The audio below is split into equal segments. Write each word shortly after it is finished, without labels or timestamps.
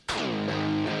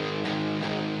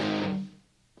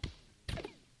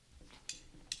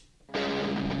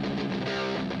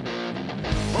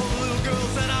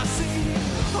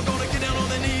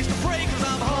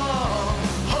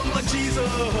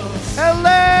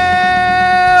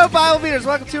Beaters,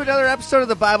 welcome to another episode of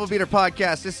the Bible Beater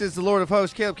Podcast. This is the Lord of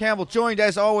Hosts, Caleb Campbell, joined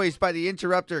as always by the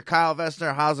interrupter, Kyle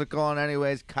Vestner. How's it going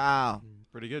anyways, Kyle?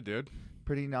 Pretty good, dude.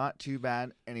 Pretty not too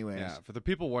bad anyways. Yeah, for the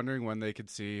people wondering when they could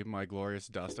see my glorious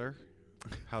duster,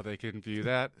 how they can view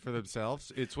that for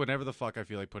themselves, it's whenever the fuck I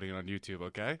feel like putting it on YouTube,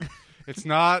 okay? It's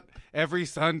not every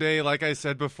Sunday, like I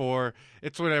said before.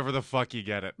 It's whenever the fuck you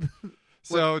get it.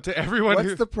 So to everyone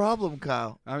What's the problem,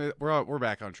 Kyle? I mean, we're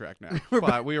back on track now.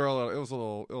 But we were it was a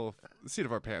little seat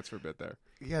of our pants for a bit there.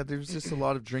 Yeah, there's just a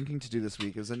lot of drinking to do this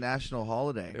week. It was a national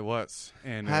holiday. It was.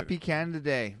 And Happy Canada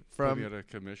Day put me out of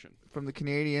commission. from the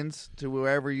Canadians to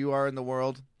wherever you are in the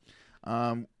world.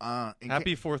 Happy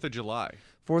 4th of July.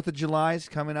 4th of July is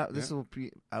coming up. This will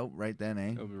be out right then,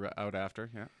 eh? It'll be out after,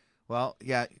 yeah. Well,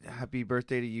 yeah, happy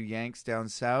birthday to you Yanks down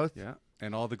south. Yeah.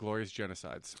 And all the glorious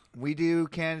genocides. We do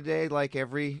Canada Day like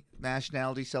every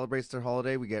nationality celebrates their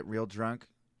holiday. We get real drunk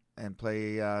and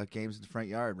play games in the front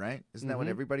yard, right? Isn't that what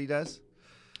everybody does?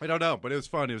 I don't know, but it was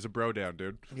fun. It was a bro down,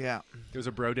 dude. Yeah. It was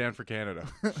a bro down for Canada.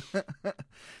 It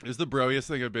was the broiest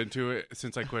thing I've been to it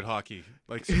since I quit hockey.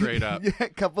 Like straight up. Yeah, a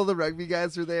couple of the rugby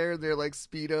guys were there and they're like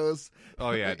Speedos. Oh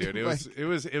yeah, dude. It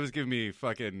was giving me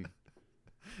fucking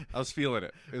I was feeling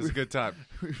it. It was a good time.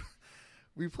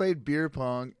 We played beer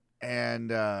pong and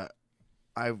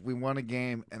we won a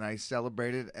game and I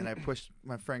celebrated and I pushed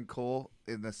my friend Cole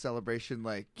in the celebration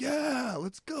like, yeah,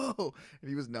 let's go. And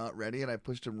he was not ready and I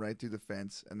pushed him right through the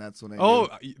fence and that's when I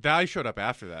knew. I showed up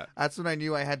after that. That's when I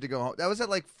knew I had to go home. That was at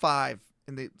like 5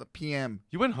 in the PM.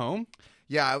 You went home?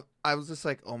 Yeah, I was just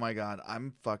like, oh my God,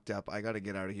 I'm fucked up. I got to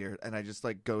get out of here. And I just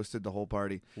like ghosted the whole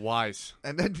party. Wise.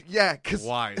 And then, yeah, because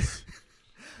wise.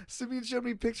 Simeon showed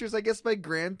me pictures. I guess my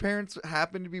grandparents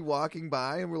happened to be walking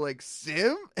by and were like,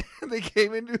 Sim? And they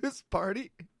came into his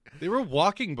party. They were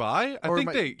walking by? I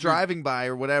think they driving by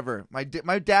or whatever. My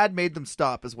dad made them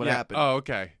stop is what happened. Oh,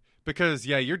 okay. Because,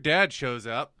 yeah, your dad shows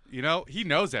up. You know, he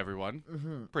knows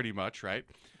everyone pretty much, right?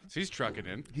 So he's trucking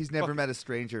in. He's never met a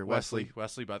stranger, Wesley.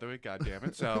 Wesley, by the way, God damn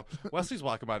it. So Wesley's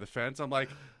walking by the fence. I'm like,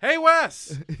 hey,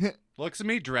 Wes. Looks at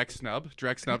me, direct snub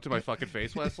to my fucking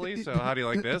face, Wesley. So how do you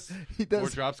like this? He does. More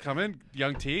drops coming.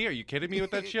 Young T, are you kidding me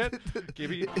with that shit? Give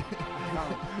me.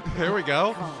 There we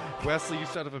go. Wesley, you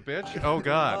son of a bitch. Oh,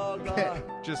 God.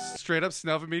 Just straight up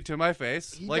snubbing me to my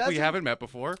face like we haven't met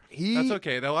before. That's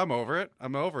okay, though. I'm over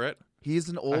it. He's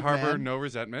an old man. I harbor no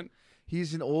resentment.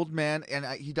 He's an old man, and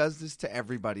he does this to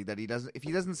everybody. That he doesn't. If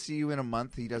he doesn't see you in a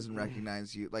month, he doesn't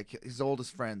recognize you. Like his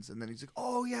oldest friends, and then he's like,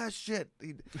 "Oh yeah, shit."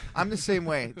 I'm the same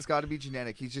way. It's got to be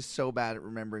genetic. He's just so bad at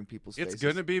remembering people's faces. It's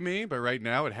gonna be me, but right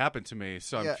now it happened to me,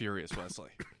 so I'm furious, Wesley.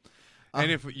 And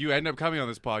if you end up coming on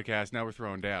this podcast, now we're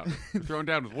throwing down. We're throwing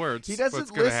down with words. He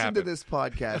doesn't listen to this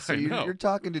podcast, so you're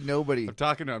talking to nobody. I'm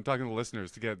talking to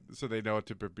listeners to get so they know what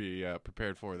to be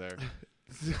prepared for there.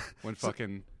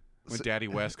 When Daddy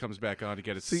West comes back on to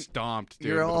get us stomped,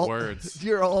 dude, with words.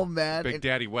 You're all mad. Big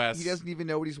Daddy West. He doesn't even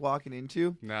know what he's walking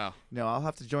into. No, I'll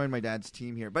have to join my dad's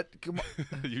team here. But come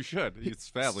on. You should. It's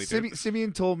family, dude.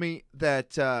 Simeon told me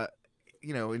that,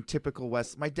 in typical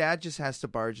West, my dad just has to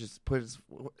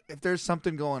if there's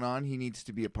something going on, he needs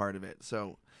to be a part of it.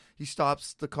 So he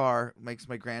stops the car, makes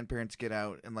my grandparents get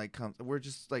out, and comes. We're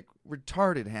just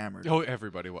retarded hammered. Oh,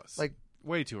 everybody was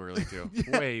way too early too.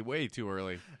 Yeah. Way too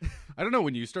early. I don't know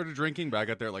when you started drinking, but I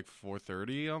got there at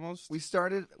 4:30 almost.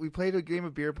 We played a game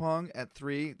of beer pong at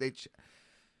 3. They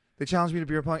challenged me to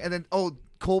beer pong, and then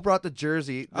Cole brought the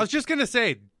jersey. I was just gonna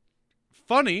say,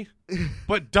 funny,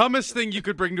 but dumbest thing you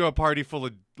could bring to a party full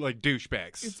of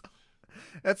douchebags.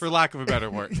 That's for lack of a better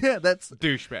word. Yeah, that's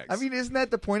douchebags. I mean, isn't that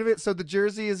the point of it? So the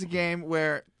jersey is a game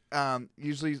where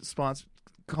usually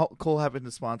Cole happened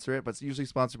to sponsor it, but it's usually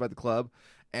sponsored by the club.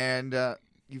 And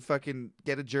you fucking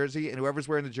get a jersey, and whoever's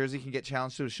wearing the jersey can get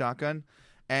challenged to a shotgun.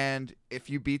 And if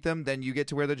you beat them, then you get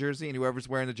to wear the jersey, and whoever's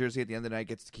wearing the jersey at the end of the night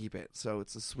gets to keep it. So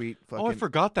it's a sweet fucking... Oh, I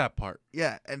forgot that part.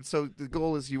 Yeah, and so the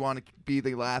goal is you want to be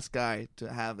the last guy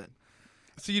to have it.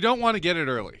 So you don't want to get it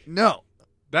early? No.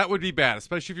 That would be bad,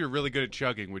 especially if you're really good at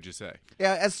chugging, would you say?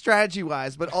 Yeah, as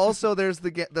strategy-wise, but also there's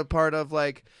the part of,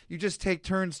 you just take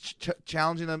turns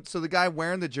challenging them. So the guy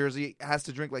wearing the jersey has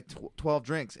to drink, 12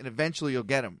 drinks, and eventually you'll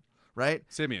get him, right?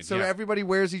 Simeon, so everybody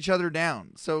wears each other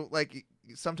down. So,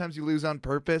 sometimes you lose on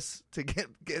purpose to get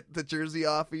the jersey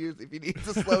off of you if you need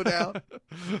to slow down.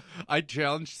 I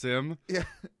challenged Sim. Yeah.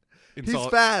 He's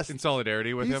fast. In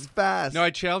solidarity with him. He's fast. No, I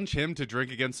challenged him to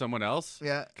drink against someone else.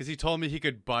 Yeah. Because he told me he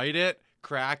could bite it,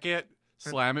 crack it,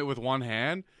 slam it with one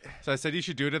hand. So I said he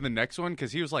should do it in the next one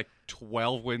because he was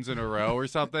 12 wins in a row or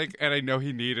something, and I know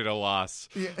he needed a loss.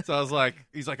 Yeah. So I was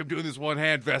he's like, I'm doing this one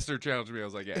hand. Vester challenged me. I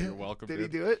was like, yeah, you're welcome. Did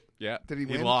dude. he do it? Yeah. Did he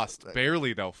win? He lost.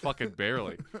 Barely, though. Fucking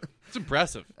barely. It's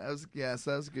impressive. That was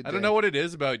a good. I don't know what it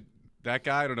is about that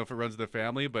guy. I don't know if it runs in the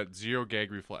family, but zero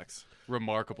gag reflex.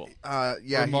 Remarkable.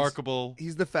 Yeah, remarkable.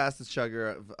 He's the fastest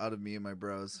chugger out of me and my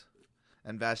bros.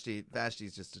 And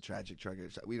Vashti's just a tragic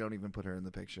chugger. We don't even put her in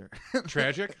the picture.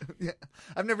 Tragic? Yeah,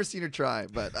 I've never seen her try,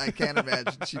 but I can't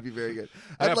imagine she'd be very good.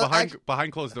 Yeah,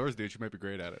 behind closed doors, dude, she might be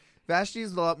great at it.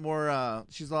 Vashti's a lot more.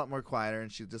 She's a lot more quieter,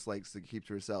 and she just likes to keep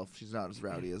to herself. She's not as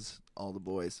rowdy as all the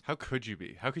boys. How could you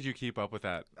be? How could you keep up with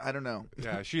that? I don't know.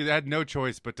 Yeah, she had no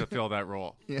choice but to fill that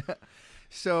role. Yeah.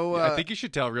 So I think you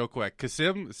should tell real quick because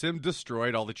Sim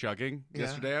destroyed all the chugging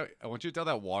yesterday. I want you to tell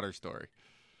that water story.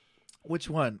 Which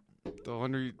one? The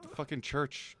one where you fucking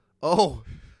church. Oh,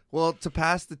 well, to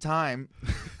pass the time.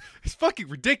 It's fucking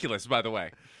ridiculous, by the way.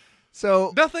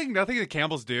 So nothing that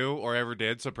Campbells do or ever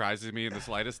did surprises me in the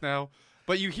slightest now.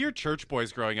 But you hear church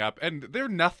boys growing up, and they're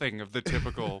nothing of the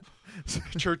typical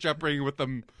church upbringing with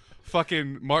them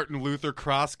fucking Martin Luther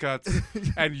crosscuts,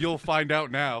 and you'll find out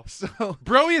now. So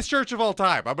broiest church of all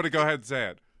time. I'm gonna go ahead and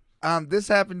say it. This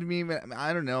happened to me.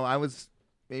 I don't know. I was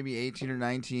maybe 18 or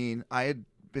 19. I had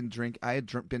been drunk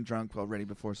already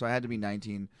before, so I had to be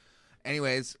 19.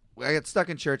 Anyways, I got stuck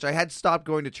in church. I had stopped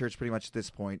going to church pretty much at this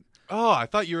point. Oh, I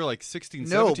thought you were like 16,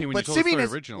 17 when you told the story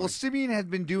originally. Well, Simeon had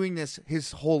been doing this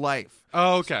his whole life.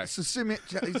 Oh, okay. So Simeon,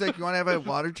 he's like, you want to have a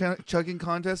water chugging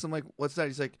contest? I'm like, what's that?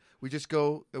 He's like, we just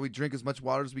go and we drink as much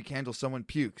water as we can till someone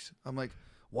pukes. I'm like,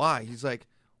 why? He's like,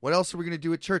 what else are we going to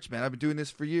do at church, man? I've been doing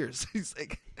this for years. He's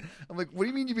like, I'm like, what do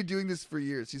you mean you've been doing this for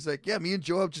years? He's like, yeah, me and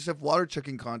Joab just have water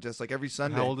chugging contests like every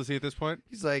Sunday. How old is he at this point?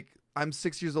 He's like, I'm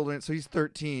 6 years older, so he's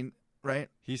 13, right?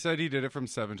 He said he did it from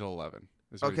 7 to 11.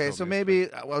 Okay, so maybe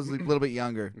I was a little bit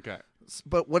younger. Okay.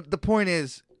 But what the point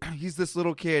is, he's this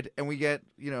little kid, and we get,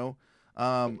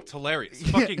 it's hilarious.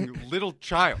 Fucking little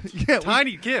child. Yeah,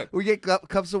 tiny kid. We get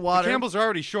cups of water. The Campbell's are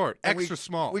already short, extra we,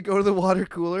 small. We go to the water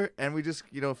cooler, and we just,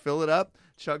 fill it up,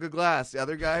 chug a glass. The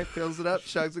other guy fills it up,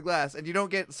 chugs a glass. And you don't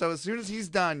get, so as soon as he's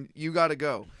done, you got to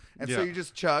go. And so you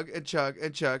just chug and chug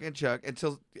and chug and chug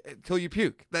until you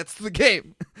puke. That's the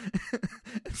game.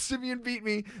 Simeon beat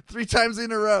me 3 times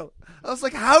in a row. I was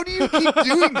like, how do you keep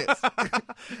doing this?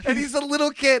 And he's a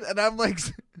little kid, and I'm like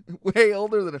way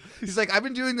older than him. He's like, I've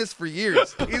been doing this for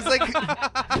years. He's like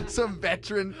some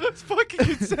veteran. It's fucking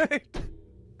insane.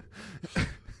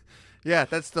 Yeah,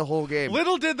 that's the whole game.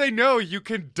 Little did they know you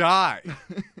can die.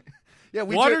 Yeah,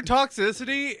 water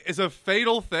toxicity is a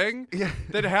fatal thing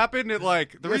that happened at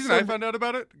the reason I found out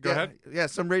about it. Go ahead. Yeah,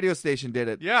 some radio station did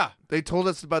it. Yeah. They told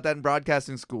us about that in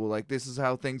broadcasting school. Like, this is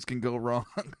how things can go wrong.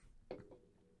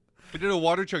 They did a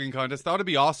water chugging contest. Thought it'd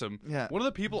be awesome. Yeah. One of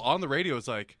the people on the radio was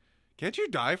like, can't you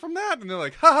die from that? And they're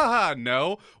like, ha ha ha,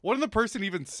 no. One of the person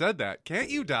even said that. Can't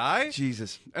you die?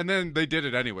 Jesus. And then they did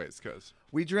it anyways, because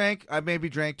I maybe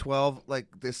drank 12, like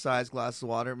this size glass of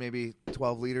water, maybe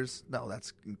 12 liters. No,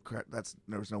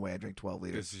 there was no way I drank 12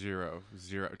 liters. It's zero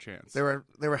chance. They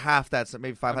were half that, so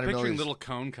maybe 500 I'm picturing milliliters. little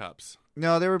cone cups.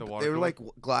 No, they were cooler? like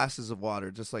glasses of water,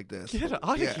 just like this. Get out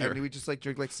of here. And we just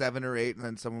drink like 7 or 8, and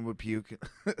then someone would puke.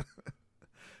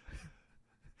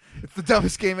 It's the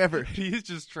dumbest game ever. He's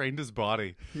just trained his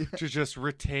body to just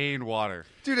retain water.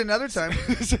 Dude, another time.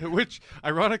 Which,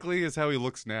 ironically, is how he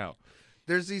looks now.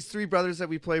 There's these 3 brothers that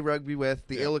we play rugby with,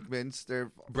 the Illickmans.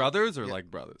 They're brothers or like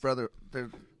brothers?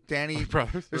 They're Danny.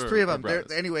 Brothers? There's 3 of them.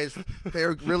 Anyways,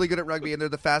 they're really good at rugby, and they're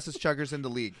the fastest chuggers in the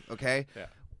league, okay? Yeah.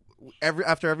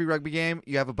 After every rugby game,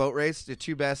 you have a boat race. The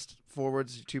 2 best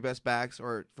forwards, 2 best backs,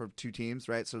 or for 2 teams,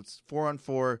 right? So it's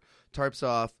 4-on-4, tarps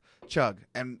off, chug.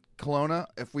 And Kelowna,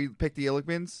 if we pick the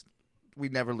Illickmans, we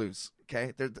never lose.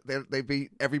 Okay, they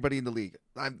beat everybody in the league.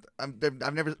 I've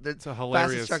never. It's a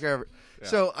hilarious fastest chugger ever. Yeah.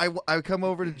 So I come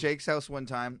over to Jake's house one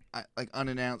time,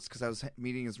 unannounced, because I was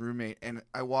meeting his roommate, and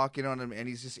I walk in on him, and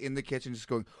he's just in the kitchen, just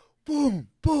going boom,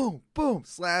 boom, boom,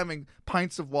 slamming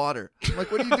pints of water. I'm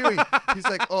like, what are you doing? He's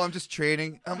like, oh, I'm just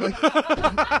training. I'm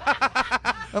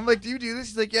like, do you do this?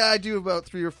 He's like, yeah, I do about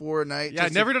 3 or 4 a night. Yeah,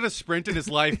 never done a sprint in his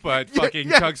life, but fucking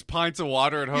chugs pints of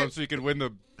water at home so he can win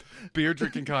the beer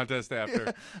drinking contest after.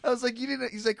 Yeah. I was like, you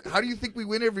didn't. He's like, how do you think we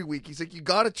win every week? He's like, you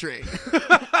gotta train.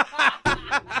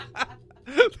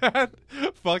 That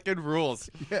fucking rules.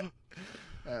 Yeah,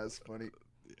 that's funny.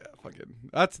 Yeah, fucking.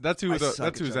 That's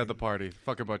who's at the party.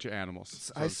 Fuck a bunch of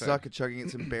animals. I suck at chugging.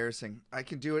 It's embarrassing. I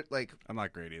can do it I'm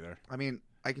not great either. I mean,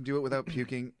 I can do it without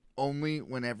puking. Only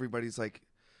when everybody's like,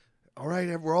 all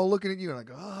right, we're all looking at you. And I'm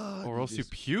like, oh. Or else you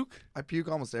puke? I puke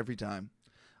almost every time.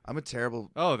 I'm a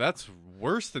terrible. Oh, that's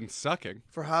worse than sucking.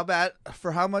 For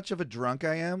how much of a drunk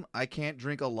I am, I can't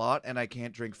drink a lot and I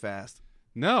can't drink fast.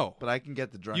 No. but I can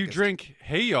get the drunkest. You drink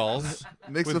Hey Y'alls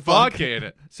Mix with the vodka. vodka in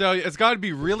it. So it's got to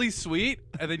be really sweet,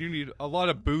 and then you need a lot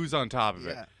of booze on top of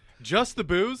it. Yeah. Just the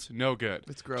booze, no good.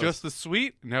 It's gross. Just the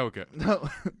sweet, no good. No.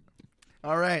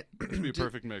 All right. It'd be a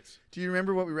perfect mix. Do you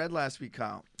remember what we read last week,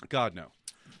 Kyle? God, no.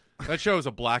 That show is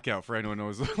a blackout for anyone who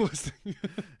was listening.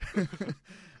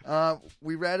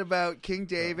 We read about King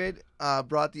David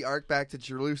brought the ark back to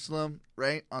Jerusalem,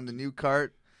 right, on the new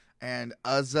cart, and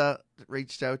Uzzah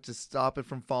reached out to stop it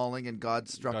from falling, and God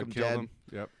struck him killed dead. him.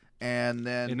 Yep. And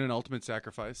then, In an ultimate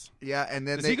sacrifice. yeah, and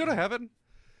then Does he go to heaven?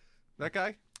 That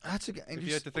guy? That's an If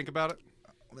you had to think about it?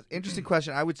 interesting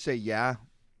question. I would say yeah.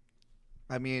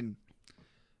 I mean,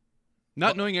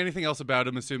 Not knowing anything else about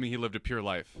him, assuming he lived a pure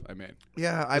life, I mean.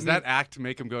 yeah. Does that act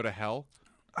make him go to hell?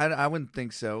 I wouldn't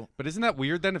think so. But isn't that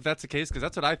weird then if that's the case? Because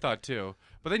that's what I thought too.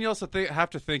 But then you also have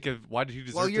to think of why did he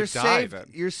deserve Well, you're to die saved. then?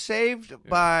 You're saved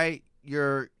by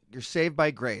you're saved by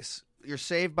grace. You're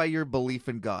saved by your belief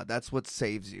in God. That's what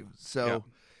saves you. So Yeah.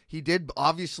 he did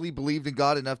obviously believed in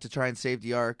God enough to try and save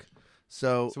the ark.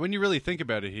 So So when you really think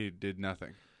about it, he did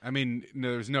nothing. I mean,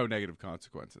 there's no negative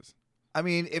consequences. I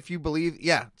mean, if you believe,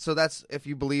 yeah. So that's if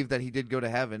you believe that he did go to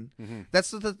heaven. Mhm.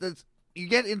 That's you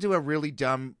get into a really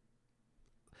dumb.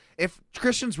 If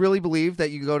Christians really believe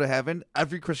that you go to heaven,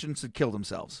 every Christian should kill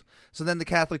themselves. So then the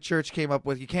Catholic Church came up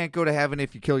with you can't go to heaven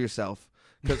if you kill yourself.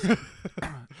 Because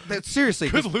seriously,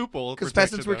 Good loophole. because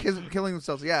protection, peasants were though. killing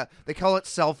themselves. Yeah, they call it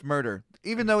self-murder,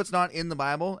 even though it's not in the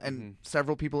Bible. And Mhm.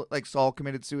 several people, like Saul,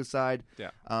 committed suicide.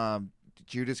 Yeah.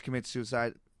 Judas commits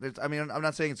suicide. I mean, I'm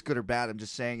not saying it's good or bad. I'm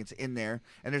just saying it's in there,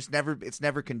 and it's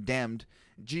never condemned.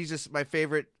 Jesus, my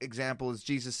favorite example is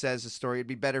Jesus says a story. It'd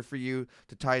be better for you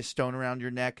to tie a stone around your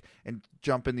neck and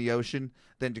jump in the ocean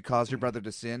than to cause your brother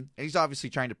to sin. And he's obviously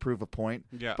trying to prove a point.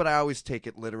 Yeah. But I always take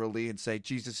it literally and say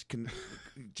Jesus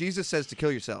says to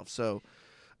kill yourself. So,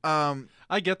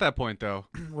 I get that point though.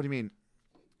 what do you mean?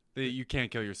 That you can't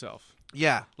kill yourself.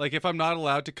 Yeah. Like if I'm not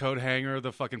allowed to coat hanger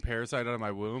the fucking parasite out of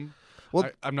my womb, Well,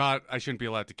 I'm not. I shouldn't be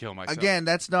allowed to kill myself. again,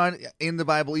 that's not in the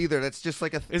Bible either. That's just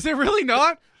like Is it really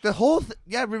not? the whole.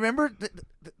 Yeah, remember,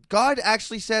 God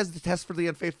actually says the test for the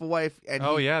unfaithful wife. And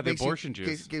Oh, he yeah, the makes you- abortion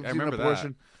juice. gives I you an remember that.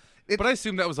 abortion. But I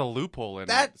assume that was a loophole in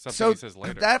That it. Something so he says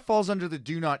later. that falls under the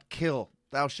 "do not kill,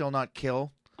 thou shalt not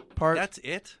kill" part. That's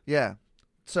it. Yeah.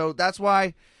 So that's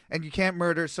why, and you can't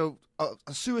murder. So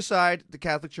a suicide, the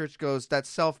Catholic Church goes, that's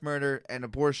self-murder, and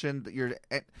abortion, that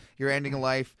you're ending a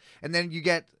life. And then you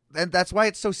get, and that's why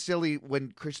it's so silly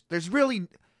when there's really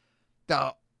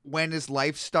the when does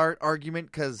life start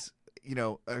argument, because, you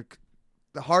know,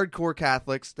 the hardcore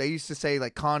Catholics, they used to say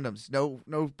like condoms, no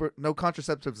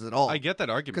contraceptives at all. I get that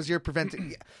argument. Because you're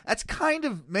preventing. That's kind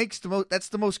of makes that's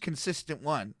the most consistent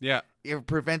one. Yeah. You're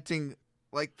preventing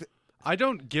like. I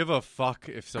don't give a fuck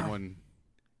if someone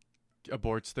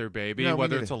aborts their baby, No, me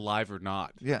whether neither. it's alive or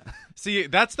not. Yeah. See,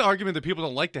 that's the argument that people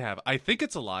don't like to have. I think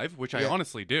it's alive, which I Yeah.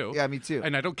 honestly do. Yeah, me too.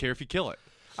 And I don't care if you kill it.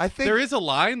 I think There is a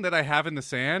line that I have in the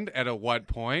sand at a what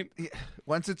point?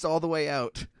 once it's all the way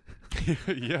out,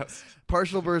 Yes.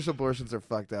 partial birth abortions are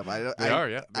fucked up. They are,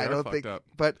 yeah. They I are don't fucked think. up.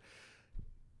 But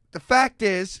the fact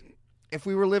is, if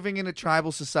we were living in a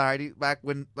tribal society back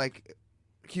when like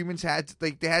humans had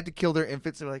they had to kill their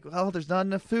infants, they're like, well, there's not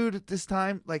enough food at this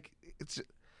time. Like it's.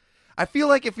 I feel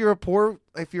like if you're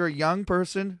a young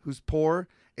person who's poor,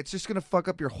 it's just gonna fuck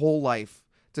up your whole life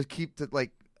to keep to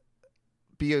like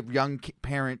be a young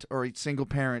parent or a single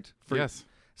parent. Yes.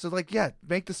 So like, yeah,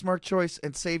 make the smart choice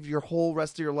and save your whole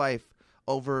rest of your life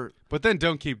over. But then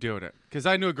don't keep doing it. Because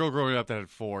I knew a girl growing up that had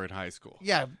 4 in high school.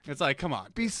 Yeah, It's like, come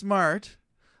on. be smart,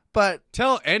 but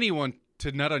Tell anyone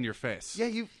to nut on your face. yeah,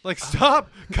 you. Like, stop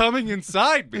coming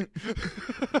inside me.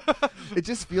 It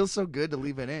just feels so good to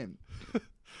leave it in.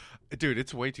 Dude,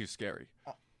 it's way too scary.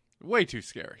 Way too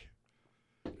scary.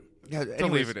 Yeah, To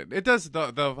anyways, leave it in. It does,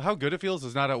 the how good it feels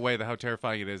does not outweigh the how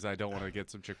terrifying it is. I don't want to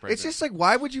get some chick pregnant. it's just like,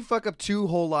 why would you fuck up 2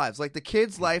 whole lives? Like the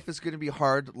kid's life is going to be a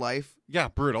hard life, yeah,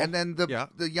 brutal. and then Yeah.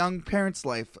 the young parent's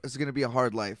life is going to be a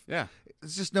hard life. Yeah.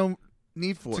 There's just no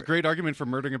need for It's a it. great argument for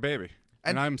murdering a baby.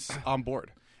 And I'm on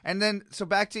board. And then, so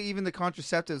back to even the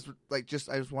contraceptives. Like,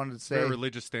 I just wanted to say Very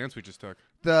religious stance we just took.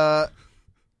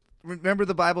 Remember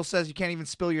the Bible says you can't even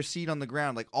spill your seed on the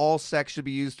ground. Like all sex should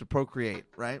be used to procreate,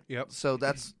 right? Yep. So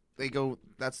that's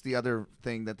the other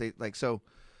thing that they like. So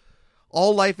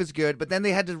all life is good, but then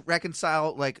they had to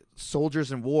reconcile like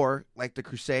soldiers in war, like the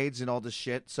Crusades and all this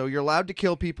shit. So you're allowed to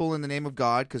kill people in the name of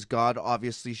God because God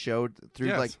obviously showed through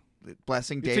Yes. like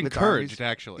blessing It's David's encouraged,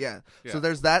 armies. actually. Yeah. Yeah. So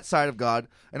there's that side of God,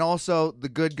 and also the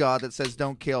good God that says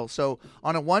don't kill. So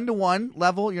on a 1-to-1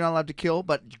 level, you're not allowed to kill,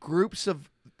 but groups of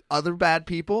other bad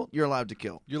people, you're allowed to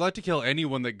kill. You're allowed to kill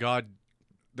anyone that God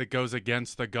that goes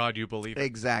against the God you believe in.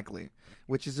 Exactly.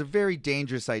 Which is a very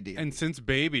dangerous idea. And since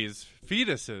babies,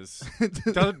 fetuses,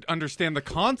 don't understand the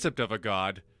concept of a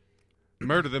God,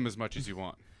 murder them as much as you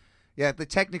want. Yeah, they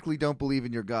technically don't believe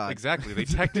in your God. Exactly. They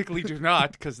technically do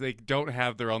not because they don't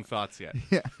have their own thoughts yet.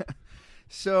 Yeah.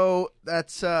 So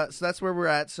that's where we're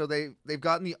at. So they've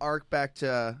gotten the ark back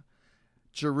to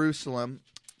Jerusalem,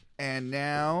 and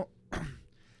now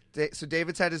so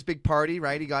David's had his big party,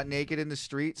 right? He got naked in the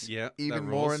streets. Yeah, even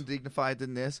that more rules. undignified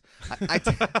than this.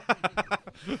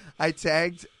 I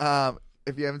tagged.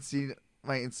 If you haven't seen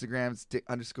my Instagram, it's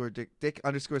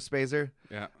Dick_Spazer.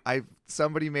 Yeah.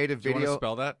 Somebody made a Do you want to video.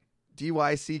 spell that?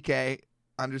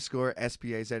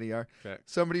 DYCK_SPAZER. Okay.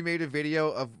 Somebody made a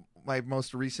video of my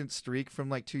most recent streak from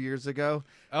like 2 years ago.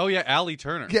 Oh yeah, Allie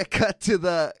Turner. Yeah, cut to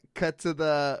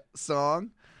the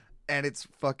song, and it's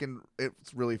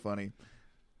really funny.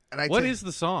 And What is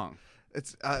the song?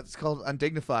 It's called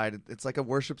Undignified. It's like a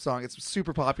worship song. It's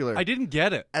super popular. I didn't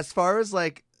get it. As far as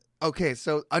like, okay,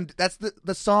 so that's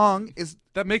the song is.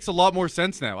 That makes a lot more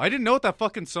sense now. I didn't know what that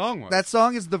fucking song was. That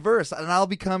song is the verse, and I'll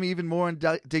become even more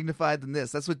undignified than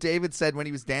this. That's what David said when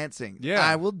he was dancing. Yeah.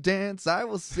 I will dance, I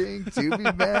will sing to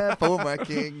be mad for my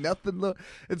king. Nothing low.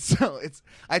 And so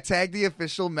I tagged the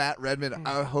official Matt Redman.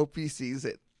 I hope he sees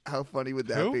it. How funny would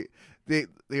that Who? be?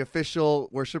 The official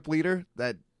worship leader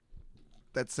that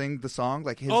sing the song,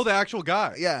 like his. Oh, the actual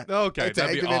guy. Yeah. Okay, I that'd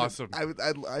tagged be him in. awesome.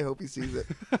 I hope he sees it.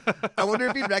 I wonder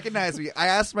if he'd recognize me. I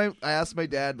asked my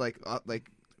dad like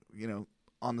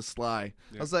on the sly.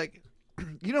 Yeah. I was like,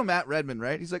 you know Matt Redman,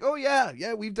 right? He's like, oh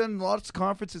yeah, we've done lots of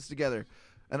conferences together.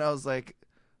 And I was like,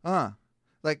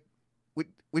 like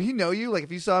would he know you? Like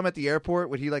if you saw him at the airport,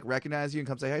 would he like recognize you and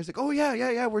come say hi? He's like, oh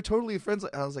yeah, we're totally friends.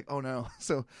 I was like, oh no.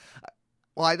 So.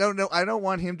 Well, I don't know. I don't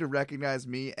want him to recognize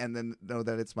me and then know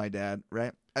that it's my dad,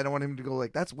 right? I don't want him to go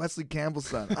like, "That's Wesley Campbell's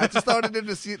son." I just wanted him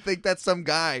to think that's some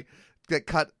guy that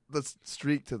cut the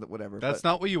streak to the whatever. That's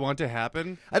not what you want to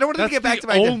happen. I don't want him to get back to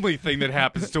my That's dad. the only thing that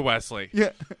happens to Wesley.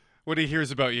 Yeah, When he hears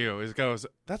about you, he goes,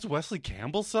 "That's Wesley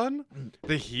Campbell's son,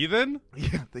 the heathen."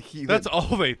 yeah, the heathen. That's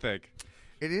all they think.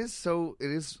 It is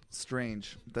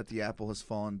strange that the apple has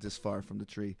fallen this far from the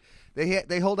tree.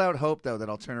 They hold out hope though that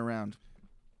I'll turn around.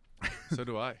 So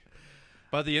do I.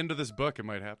 By the end of this book, it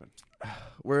might happen.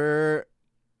 We're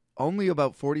only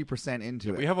about 40%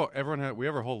 into it. We have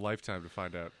our whole lifetime to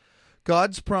find out.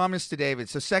 God's promise to David.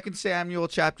 So 2 Samuel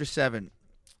chapter 7.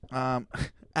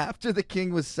 After the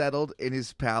king was settled in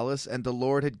his palace and the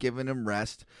Lord had given him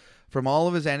rest from all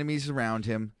of his enemies around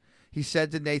him, he said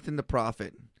to Nathan the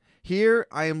prophet, "Here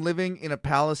I am living in a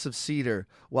palace of cedar,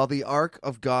 while the ark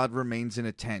of God remains in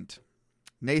a tent."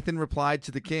 Nathan replied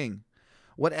to the king,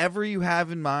 "Whatever you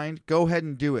have in mind, go ahead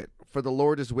and do it, for the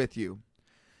Lord is with you."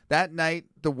 That night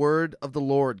the word of the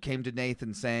Lord came to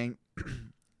Nathan, saying,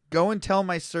 "Go and tell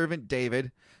my servant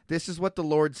David, this is what the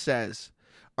Lord says.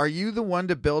 Are you the one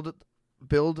to build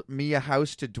me a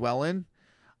house to dwell in?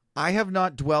 I have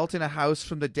not dwelt in a house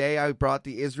from the day I brought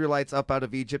the Israelites up out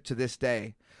of Egypt to this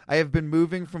day. I have been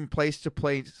moving from place to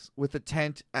place with a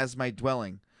tent as my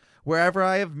dwelling. Wherever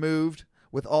I have moved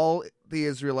with all the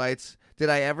Israelites, did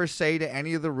I ever say to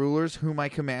any of the rulers whom I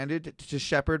commanded to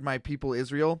shepherd my people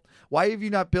Israel, 'Why have you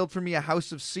not built for me a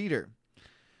house of cedar?'"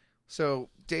 So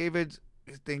David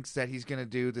thinks that he's going to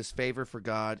do this favor for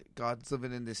God. God's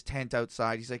living in this tent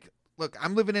outside. He's like, "Look,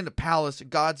 I'm living in a palace.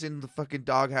 God's in the fucking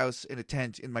doghouse in a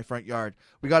tent in my front yard.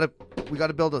 We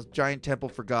gotta build a giant temple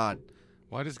for God."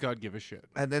 Why does God give a shit?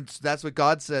 And then that's what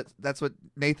God said. That's what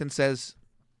Nathan says.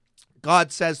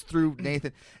 God says through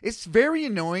Nathan. It's very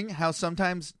annoying how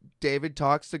sometimes David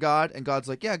talks to God and God's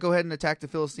like, "Yeah, go ahead and attack the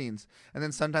Philistines." And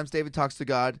then sometimes David talks to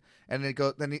God and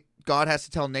God has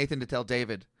to tell Nathan to tell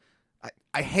David.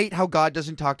 I hate how God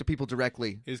doesn't talk to people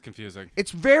directly. It is confusing.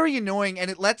 It's very annoying,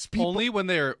 and it lets people. Only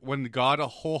when God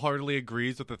wholeheartedly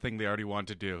agrees with the thing they already want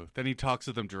to do, then he talks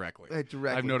to them directly.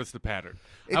 I've noticed the pattern.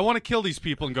 I want to kill these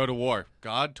people and go to war.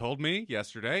 God told me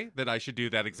yesterday that I should do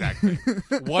that exact thing.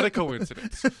 What a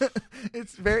coincidence.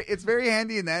 It's very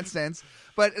handy in that sense,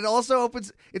 but it also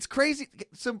opens. It's crazy.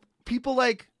 Some people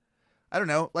I don't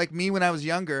know, like me when I was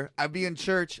younger, I'd be in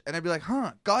church and I'd be like,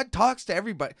 God talks to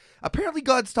everybody. Apparently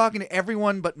God's talking to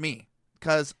everyone but me,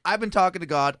 because I've been talking to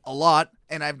God a lot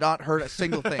and I've not heard a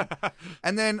single thing.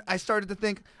 And then I started to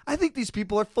think, I think these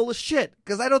people are full of shit,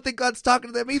 because I don't think God's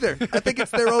talking to them either. I think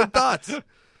it's their own thoughts.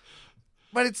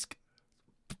 But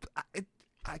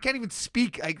I can't even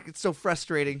speak. It's so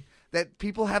frustrating that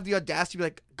people have the audacity to be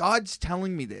like, God's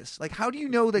telling me this. Like, how do you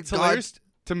know that It's hilarious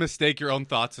to mistake your own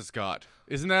thoughts as God.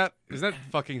 Isn't that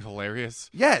fucking hilarious?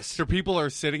 Yes. So people are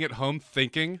sitting at home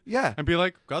thinking, Yeah. and be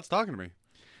like, God's talking to me.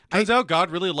 Turns out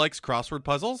God really likes crossword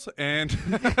puzzles and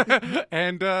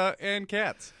and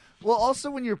cats. Well, also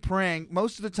when you're praying,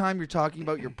 most of the time you're talking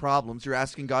about your problems. You're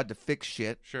asking God to fix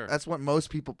shit. Sure. That's what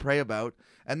most people pray about.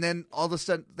 And then all of a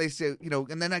sudden they say,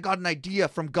 and then I got an idea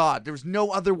from God. There was no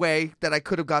other way that I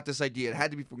could have got this idea. It had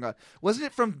to be from God. Wasn't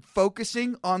it from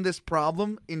focusing on this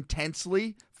problem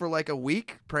intensely for like a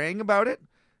week, praying about it?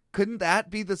 Couldn't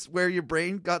that be where your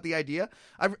brain got the idea?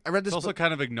 I read this It's also book.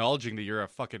 kind of acknowledging that you're a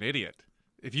fucking idiot.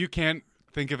 If you can't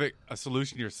think of a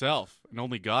solution yourself, and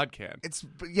only God can.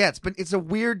 It's a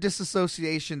weird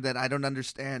disassociation that I don't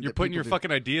understand. You're putting your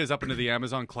fucking ideas up into the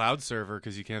Amazon cloud server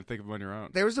because you can't think of them on your own.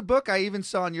 There was a book I even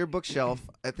saw on your bookshelf.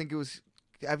 I think it was.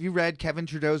 Have you read Kevin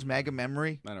Trudeau's Mega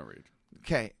Memory? I don't read.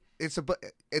 Okay, it's a book.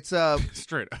 It's a.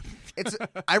 Straight up.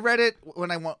 I read it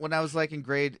when I was like in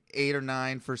grade 8 or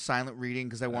 9 for silent reading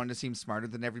because I wanted to seem smarter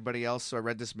than everybody else. So I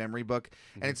read this memory book,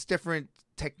 and it's different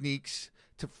techniques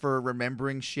for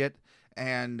remembering shit.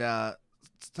 And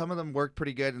some of them worked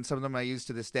pretty good, and some of them I use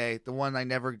to this day. The one I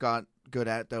never got good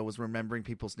at, though, was remembering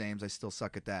people's names. I still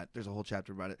suck at that. There's a whole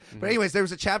chapter about it. But anyways, there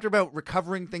was a chapter about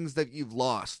recovering things that you've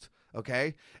lost,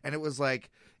 okay? And it was like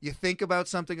you think about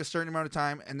something a certain amount of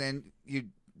time, and then you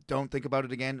don't think about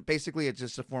it again. Basically, it's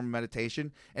just a form of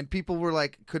meditation. And people were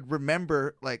like, could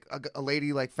remember, like a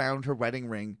lady like found her wedding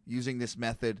ring using this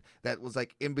method that was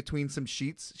like in between some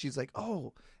sheets. She's like,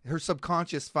 oh, her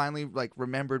subconscious finally like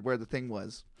remembered where the thing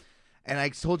was. And I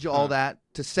told you all that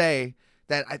to say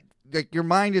that like your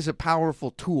mind is a powerful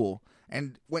tool.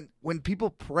 And when people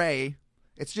pray,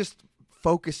 it's just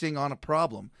focusing on a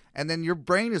problem. And then your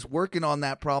brain is working on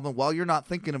that problem while you're not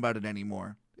thinking about it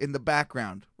anymore in the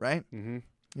background, right? Mm-hmm.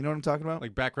 You know what I'm talking about?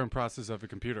 Like background process of a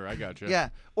computer. I got you. Yeah.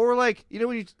 Or like,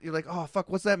 when you're like, oh, fuck,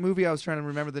 what's that movie I was trying to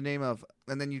remember the name of?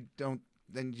 And then you don't.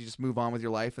 Then you just move on with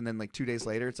your life, and then like 2 days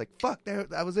later, it's like, fuck,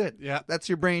 that was it. Yeah. That's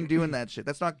your brain doing that shit.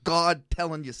 That's not God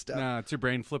telling you stuff. Nah, it's your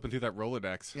brain flipping through that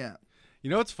Rolodex. Yeah. You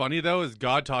know what's funny, though, is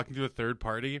God talking to a third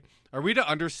party. Are we to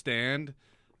understand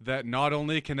that not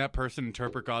only can that person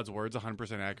interpret God's words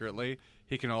 100% accurately,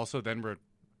 he can also then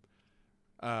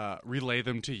relay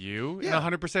them to you in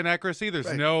 100% accuracy?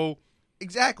 There's no...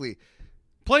 Exactly.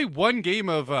 Play one game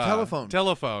of...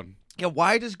 Telephone. Yeah,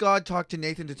 why does God talk to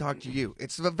Nathan to talk to you?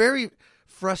 It's a very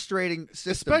frustrating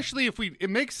system. Especially if it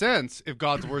makes sense if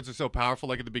God's words are so powerful,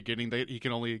 like at the beginning, that he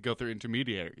can only go through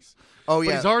intermediaries. Oh, but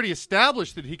yeah. he's already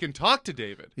established that he can talk to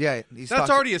David. Yeah. That's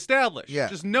already established. Yeah.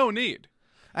 Just no need.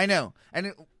 I know.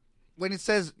 And when it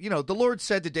says, the Lord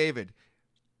said to David,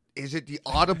 is it the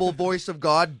audible voice of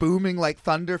God booming like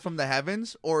thunder from the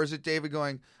heavens? Or is it David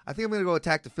going, I think I'm going to go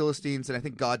attack the Philistines, and I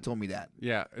think God told me that?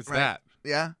 Yeah, it's right? that.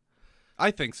 Yeah?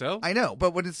 I think so. I know.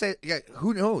 But when it says,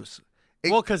 who knows?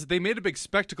 Well, because they made a big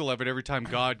spectacle of it every time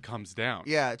God comes down.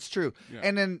 Yeah, it's true. Yeah.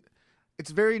 And then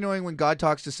it's very annoying when God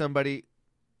talks to somebody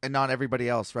and not everybody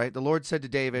else, right? The Lord said to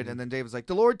David, and then David's like,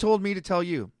 the Lord told me to tell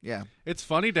you. Yeah. It's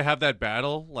funny to have that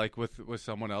battle, like with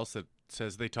someone else that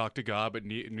says they talk to God, but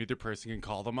neither person can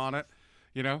call them on it,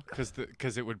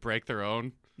 because it would break their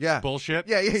own bullshit.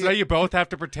 Yeah. So now you both have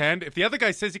to pretend. If the other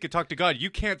guy says he can talk to God, you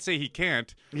can't say he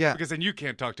can't. Yeah. Because then you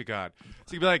can't talk to God.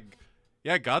 So you'd be like,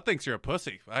 yeah, God thinks you're a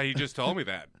pussy. He just told me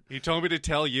that. He told me to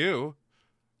tell you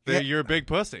that you're a big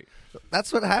pussy.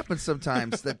 That's what happens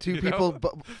sometimes, that two people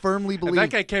firmly believe. And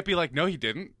that guy can't be like, no, he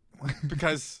didn't.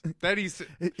 Because then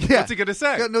what's he going to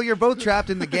say? No, you're both trapped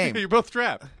in the game. You're both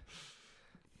trapped.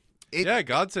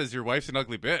 God says your wife's an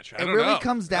ugly bitch. I don't know. It really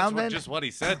comes down That's then. just what he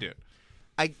said, dude.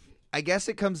 I guess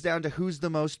it comes down to who's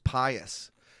the most pious.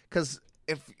 Because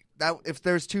if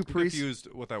there's two I'm priests, confused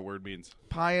what that word means.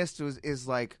 pious is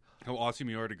like How awesome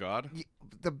you are to God.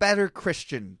 the better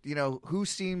Christian. Who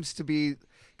seems to be,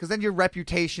 because then your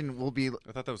reputation will be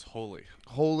I thought that was holy.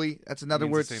 holy. That's another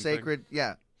means word. the same Sacred.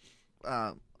 Yeah.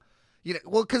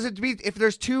 Well, because if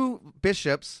there's two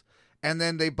bishops and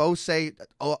then they both say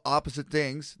opposite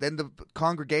things, then the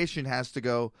congregation has to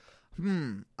go,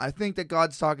 I think that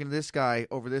God's talking to this guy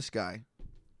over this guy.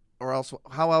 Or else,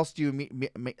 how else do you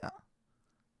mediate?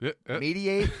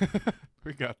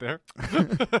 We got there.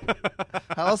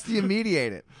 How else do you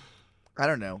mediate it? I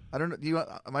don't know.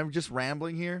 Am I just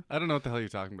rambling here? I don't know what the hell you're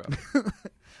talking about.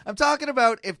 I'm talking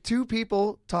about if two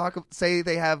people say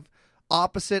they have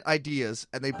opposite ideas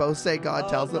and they both say God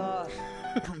tells them.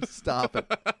 Stop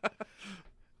it.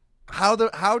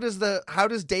 How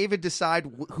does David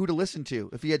decide who to listen to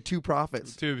if he had two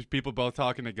prophets? Two people both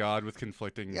talking to God with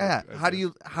conflicting. Yeah. How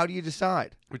do you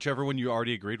decide? Whichever one you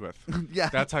already agreed with. Yeah.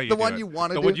 That's how you. The do one it. you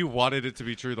wanted. The one you wanted it to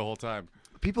be true the whole time.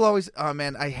 People always. Oh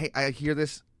man, I hear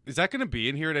this. Is that going to be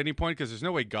in here at any point? Because there's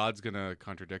no way God's going to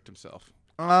contradict himself.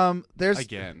 There's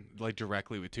Again, like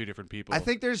directly with two different people. I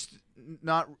think there's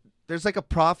like a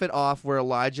prophet off where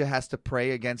Elijah has to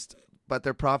pray against, but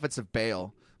they're prophets of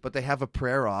Baal, but they have a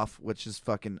prayer off, which is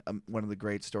fucking one of the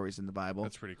great stories in the Bible.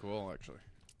 That's pretty cool, actually.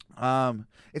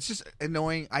 It's just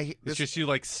annoying. It's just you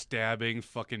like stabbing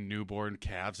fucking newborn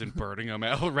calves and burning them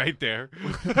out right there.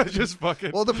 Just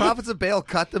fucking. Well, the prophets of Baal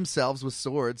cut themselves with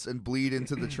swords and bleed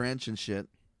into the trench and shit.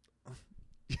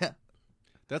 Yeah.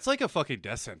 That's like a fucking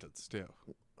death sentence, too.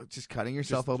 Just cutting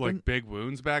yourself Just, open? like big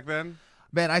wounds back then?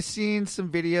 Man, I seen some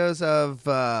videos of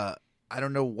I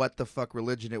don't know what the fuck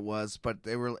religion it was, but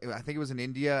I think it was in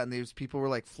India, and these people were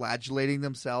like flagellating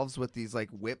themselves with these like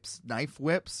whips, knife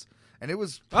whips, and it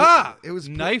was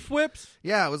knife whips?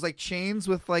 Yeah, it was like chains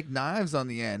with like knives on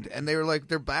the end, and they were like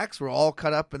their backs were all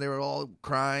cut up, and they were all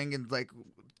crying and like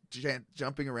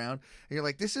jumping around, and you're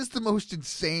like, this is the most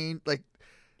insane like.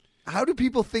 How do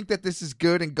people think that this is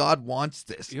good and God wants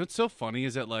this? You know what's so funny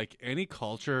is that like any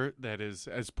culture that is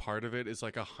as part of it is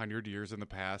like 100 years in the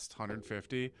past,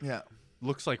 150. Yeah,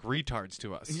 looks like retards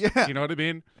to us. Yeah, you know what I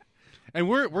mean. And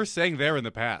we're saying they're in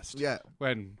the past. Yeah,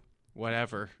 when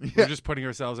whatever yeah. We're just putting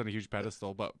ourselves on a huge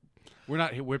pedestal, but we're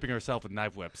not whipping ourselves with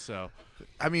knife whips. So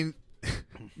I mean.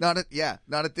 Not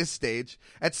at this stage.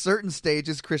 At certain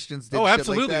stages, Christians did. Oh, shit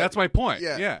absolutely. like that. That's my point.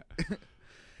 Yeah.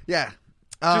 Yeah.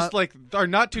 Just like our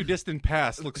not too distant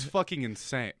past looks fucking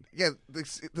insane. Yeah,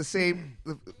 the same.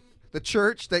 The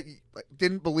church that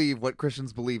didn't believe what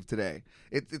Christians believe today.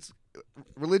 It's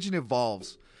religion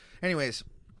evolves. Anyways,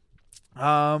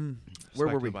 where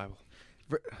were we? Bible.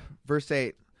 Verse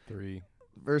 8. 3.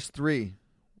 Verse 3.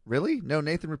 Really? No.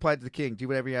 Nathan replied to the king, "Do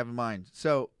whatever you have in mind."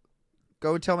 So,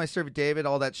 go and tell my servant David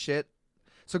all that shit.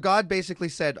 So God basically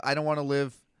said, "I don't want to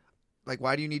live. Like,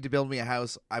 why do you need to build me a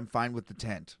house? I'm fine with the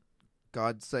tent."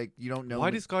 God's like, you don't know. Why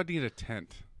does God need a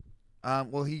tent?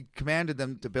 Well, he commanded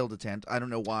them to build a tent. I don't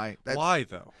know why. Why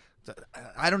though?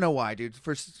 I don't know why, dude.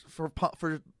 For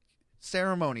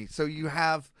ceremony. So you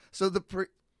have so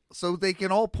they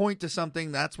can all point to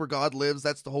something. That's where God lives.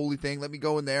 That's the holy thing. Let me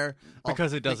go in there.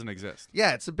 Because it doesn't exist.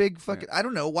 Yeah, it's a big fucking. Yeah. I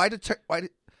don't know why.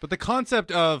 But the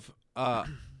concept of a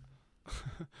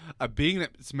being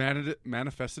that's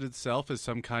manifested itself as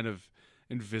some kind of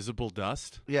invisible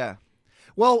dust. Yeah.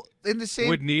 Well, in the same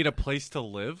would need a place to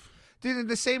live. Dude, in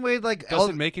the same way, like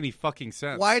doesn't make any fucking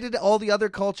sense. Why did all the other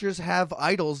cultures have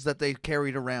idols that they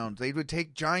carried around? They would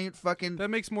take giant fucking. That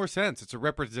makes more sense. It's a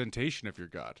representation of your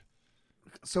god.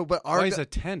 So, but why is a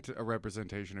tent a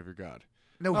representation of your god?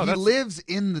 No, he lives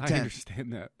in the tent. I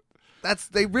understand that.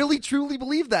 They really truly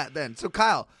believe that. Then, so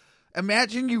Kyle,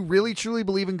 imagine you really truly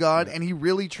believe in God, and he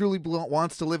really truly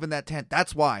wants to live in that tent.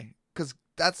 That's why, because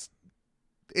it's.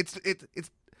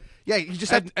 Yeah, you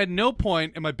just at no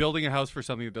point am I building a house for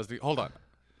something that doesn't. Hold on.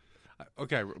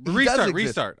 Okay,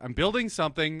 restart. I'm building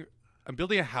something. I'm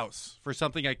building a house for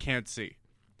something I can't see.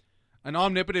 An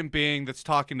omnipotent being that's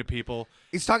talking to people.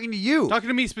 He's talking to you. Talking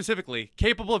to me specifically,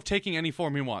 capable of taking any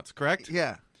form he wants, correct?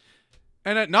 Yeah.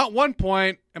 And at not one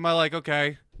point am I like,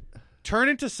 okay, turn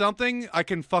into something I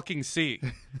can fucking see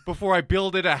before I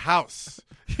build it a house.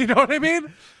 You know what I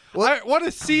mean? Well, I want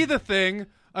to see the thing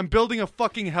I'm building a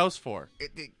fucking house for.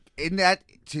 In that,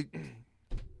 to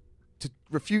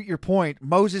refute your point,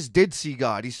 Moses did see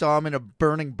God. He saw him in a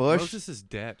burning bush. Moses is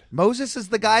dead. Moses is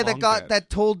the guy that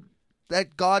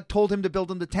God told him to build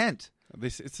him the tent.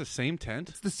 It's the same tent?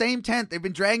 It's the same tent. They've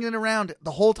been dragging it around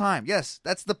the whole time. Yes,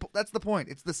 that's the point.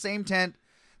 It's the same tent.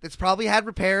 That's probably had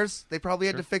repairs. They probably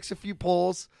had to fix a few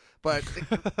poles, but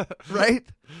right?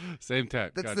 Same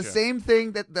tent. That's gotcha. the same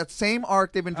thing. That same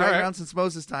ark they've been dragging around since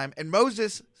Moses' time. And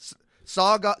Moses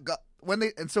saw God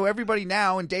so everybody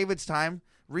now in David's time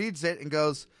reads it and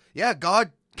goes, "Yeah,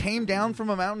 God came down from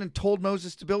a mountain and told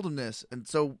Moses to build him this." And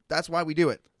so that's why we do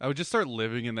it. I would just start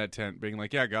living in that tent, being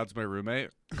like, "Yeah, God's my roommate.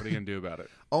 What are you gonna do about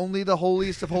it?" Only the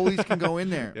holiest of holies can go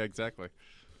in there. Yeah, exactly.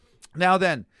 Now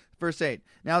then, verse 8.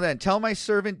 Now then, tell my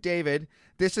servant David,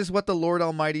 this is what the Lord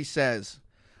Almighty says.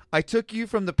 I took you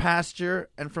from the pasture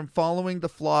and from following the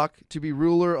flock to be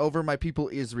ruler over my people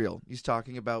Israel. He's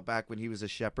talking about back when he was a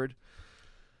shepherd.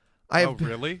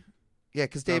 Really? Yeah,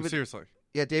 because David. No, seriously.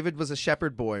 Yeah, David was a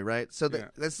shepherd boy, right? So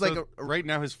that's like right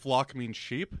now his flock means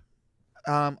sheep.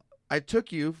 I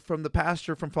took you from the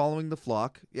pasture from following the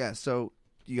flock. Yeah, so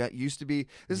you used to be.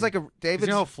 This is like a David.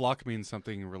 You know how flock means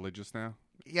something religious now.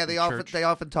 Yeah, they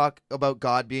often talk about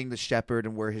God being the shepherd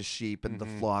and we're his sheep and the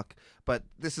flock, but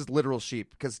this is literal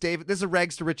sheep because David. This is a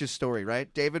rags to riches story,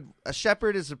 right? David, a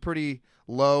shepherd is a pretty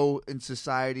low in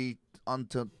society on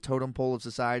the totem pole of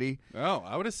society. Oh,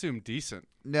 I would assume decent.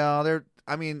 No,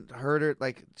 I mean, herder,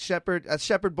 like shepherd, a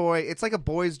shepherd boy. It's like a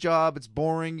boy's job. It's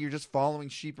boring. You're just following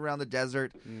sheep around the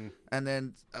desert, and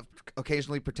then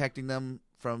occasionally protecting them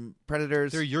from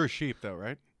predators. They're your sheep, though,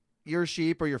 right? Your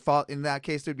sheep, or in that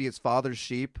case, it would be his father's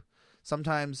sheep.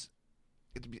 Sometimes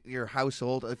it'd be your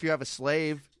household. If you have a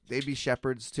slave, they'd be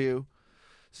shepherds too.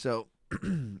 So,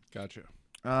 Gotcha.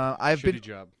 I've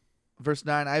job. Verse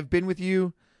 9, I have been with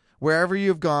you wherever you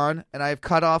have gone, and I have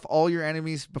cut off all your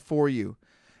enemies before you.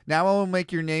 Now I will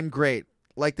make your name great,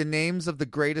 like the names of the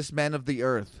greatest men of the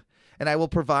earth. And I will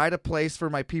provide a place for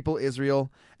my people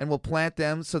Israel, and will plant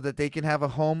them so that they can have a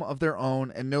home of their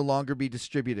own and no longer be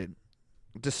disturbed.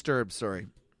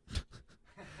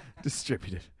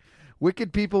 Distributed.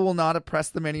 Wicked people will not oppress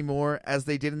them anymore, as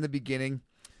they did in the beginning.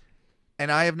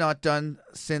 And I have not done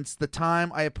since the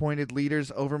time I appointed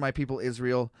leaders over my people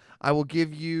Israel. I will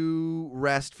give you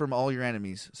rest from all your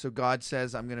enemies. So God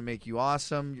says, I'm going to make you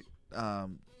awesome.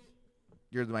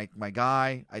 You're my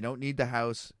guy. I don't need the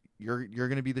house. You're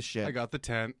going to be the shit. I got the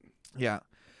tent. Yeah.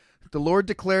 The Lord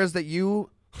declares that you...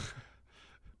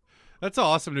 That's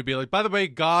awesome to be like, by the way,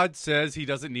 God says he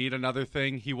doesn't need another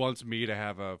thing. He wants me to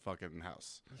have a fucking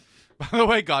house. By the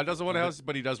way, God doesn't want a house,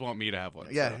 but he does want me to have one.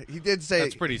 Yeah, so he did say...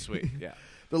 That's pretty sweet, yeah.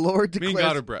 The Lord declares... Me and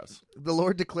God are bros. The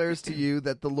Lord declares to you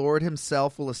that the Lord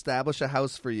himself will establish a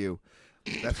house for you.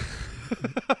 That's...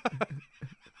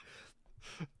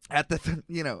 at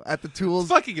the tools...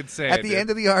 It's fucking insane, at the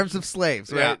end of the arms of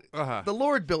slaves, right? Yeah, uh-huh. The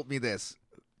Lord built me this.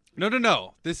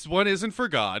 No. This one isn't for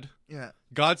God. Yeah.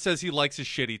 God says he likes his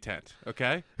shitty tent,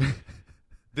 okay?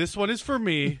 This one is for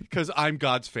me because I'm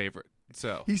God's favorite.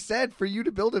 So he said for you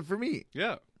to build it for me.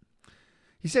 Yeah.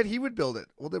 He said he would build it.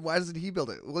 Well, then why doesn't he build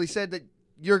it? Well, he said that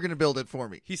you're going to build it for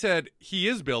me. He said he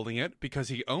is building it because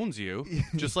he owns you,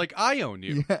 just like I own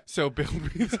you. Yeah. So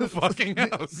build me the fucking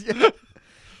house. Yeah.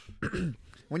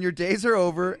 When your days are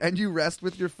over and you rest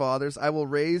with your fathers, I will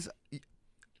raise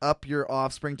up your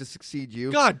offspring to succeed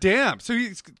you. God damn. So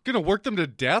he's going to work them to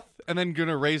death and then going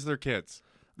to raise their kids.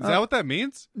 Is that what that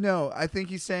means? No, I think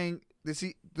he's saying this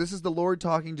is the Lord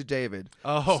talking to David.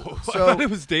 Oh, so I thought it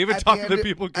was David talking to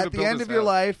people. At the end of your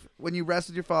life, when you rest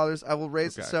with your fathers, I will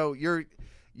raise. Okay. So you're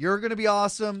going to be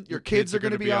awesome. Your kids are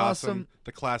going to be awesome.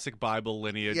 The classic Bible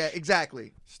lineage. Yeah,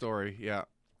 exactly. Story. Yeah.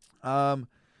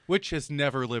 Which has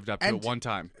never lived up to it one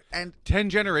time. And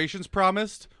 10 generations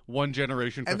promised, 1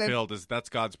 generation fulfilled. That's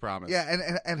God's promise.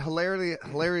 Yeah, and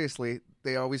hilariously,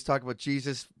 they always talk about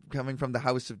Jesus coming from the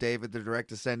house of David, the direct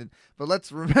descendant. But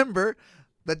let's remember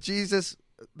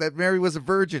that Mary was a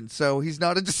virgin, so he's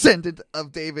not a descendant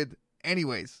of David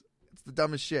anyways. It's the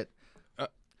dumbest shit.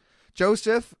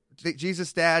 Joseph,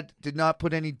 Jesus' dad, did not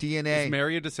put any DNA. Is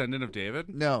Mary a descendant of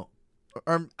David? No.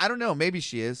 Or I don't know. Maybe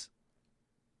she is.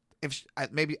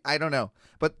 Maybe I don't know,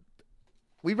 but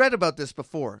we read about this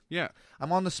before. Yeah,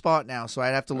 I'm on the spot now, so I'd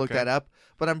have to look that up.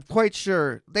 But I'm quite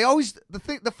sure they always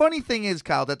the funny thing is,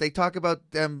 Kyle, that they talk about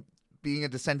them being a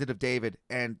descendant of David,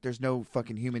 and there's no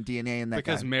fucking human DNA in that.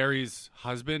 Because guy. Mary's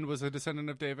husband was a descendant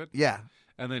of David. Yeah,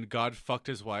 and then God fucked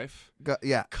his wife.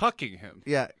 Yeah, cucking him.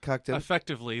 Yeah, cucked him.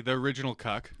 Effectively, the original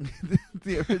cuck.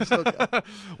 The original cuck.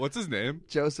 What's his name?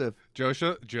 Joseph.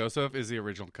 Joseph is the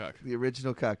original cuck. The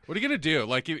original cuck. What are you gonna do?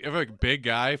 Like, if a big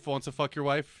guy wants to fuck your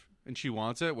wife and she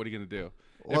wants it, what are you gonna do?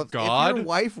 Well, if your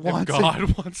wife wants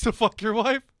God wants to fuck your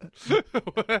wife,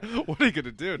 what are you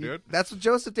gonna do, dude? That's what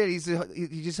Joseph did.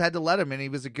 He just had to let him, and he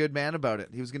was a good man about it.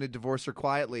 He was going to divorce her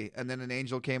quietly, and then an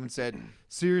angel came and said,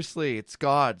 "Seriously, it's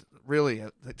God, really."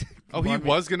 Oh, he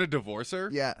was going to divorce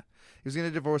her? Yeah, he was going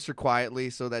to divorce her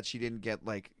quietly so that she didn't get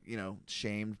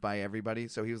shamed by everybody.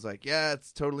 So he was like, "Yeah,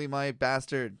 it's totally my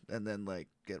bastard," and then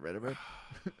get rid of her.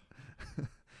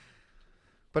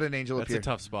 But an angel appeared. That's a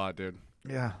tough spot, dude.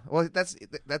 Yeah, well, that's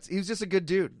he was just a good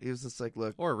dude. He was just like,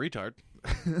 look, or a retard.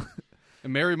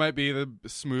 And Mary might be the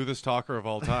smoothest talker of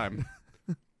all time.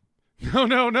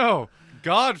 No,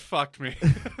 God fucked me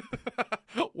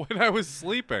when I was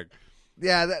sleeping.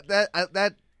 Yeah,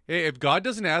 that. Hey, if God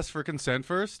doesn't ask for consent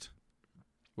first,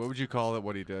 what would you call it?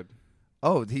 What he did?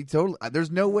 Oh, he totally.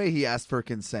 There's no way he asked for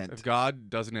consent. If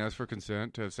God doesn't ask for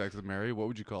consent to have sex with Mary, what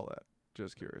would you call that?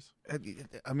 Just curious.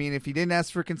 I mean, if he didn't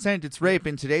ask for consent, it's rape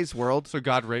in today's world. So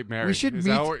God raped Mary. We should Me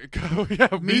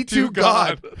too,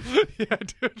 God. Yeah,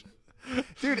 dude.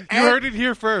 Dude, you heard it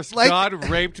here first. God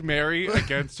raped Mary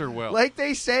against her will. Like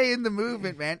they say in the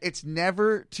movement, man, it's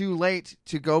never too late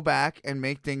to go back and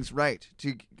make things right.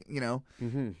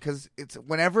 Because it's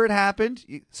whenever it happened.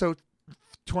 So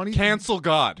 20 cancel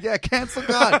God. Yeah, cancel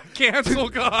God. Cancel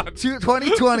God.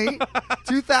 2020,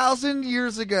 2,000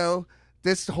 years ago.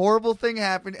 This horrible thing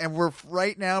happened, and we're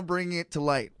right now bringing it to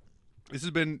light. This has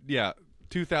been,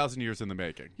 2,000 years in the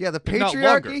making. Yeah, the Not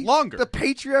patriarchy. longer. The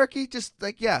patriarchy, just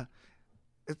like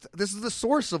this is the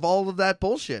source of all of that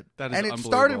bullshit. That is and it unbelievable.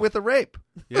 started with a rape.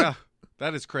 Yeah,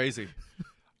 that is crazy.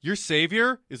 Your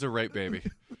savior is a rape baby.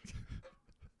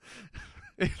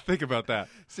 Think about that.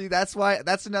 See, that's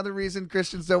another reason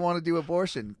Christians don't want to do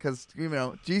abortion, because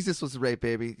Jesus was a rape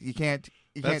baby. You can't.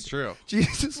 That's true.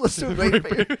 Jesus was a rape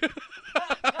baby.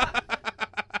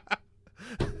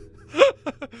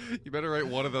 You better write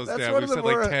one of those That's down. one We've of the said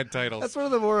more- like 10 titles. That's one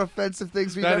of the more offensive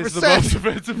things we've That ever is the said. most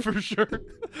offensive for sure.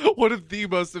 One of the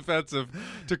most offensive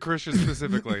to Christians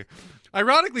specifically.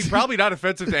 Ironically, probably not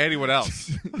offensive to anyone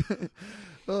else.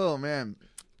 Oh man,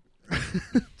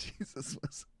 Jesus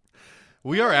was.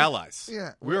 We are allies.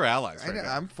 Yeah. We are allies. Right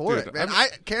now. I'm for Dude, it, man. I'm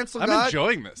Cancel I'm God.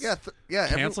 enjoying this. Yeah.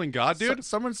 Canceling God, dude.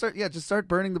 Someone just start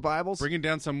burning the Bibles. Bringing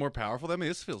down some more powerful than me.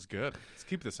 This feels good. Let's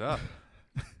keep this up.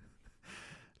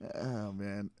 Oh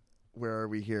man, where are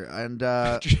we here? And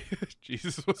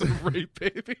Jesus was a rape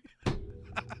baby.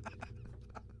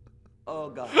 Oh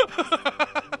God.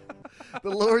 the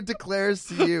Lord declares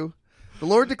to you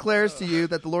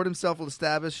that the Lord himself will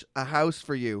establish a house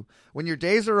for you. When your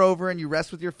days are over and you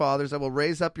rest with your fathers, I will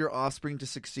raise up your offspring to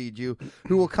succeed you,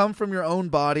 who will come from your own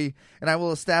body, and I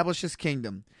will establish his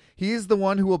kingdom. He is the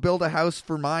one who will build a house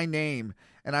for my name,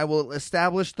 and I will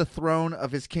establish the throne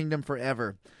of his kingdom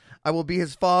forever. I will be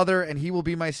his father, and he will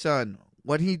be my son.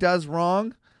 When he does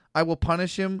wrong, I will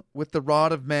punish him with the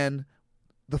rod of men,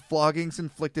 the floggings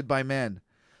inflicted by men.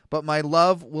 But my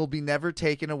love will be never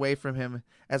taken away from him,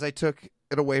 as I took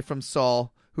it away from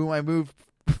Saul, who I removed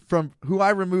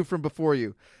from before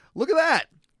you. Look at that.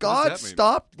 God does that mean?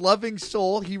 stopped loving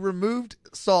Saul. He removed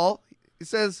Saul. He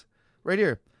says right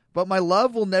here, but my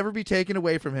love will never be taken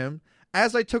away from him,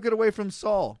 as I took it away from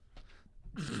Saul.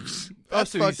 Oh,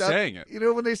 so he's saying it. You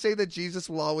know when they say that Jesus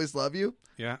will always love you?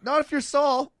 Yeah. Not if you're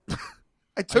Saul.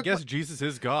 I guess Jesus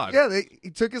is God. Yeah, he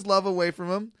took his love away from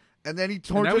him, and then he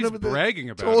tormented him. Bragging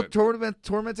about it.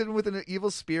 Tormented him with an evil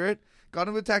spirit, got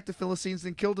him to attack the Philistines,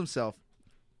 and killed himself.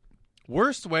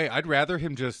 Worst way, I'd rather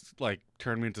him just like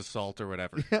turn me into salt or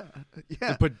whatever. Yeah.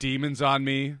 And put demons on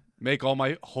me, make all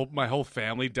my whole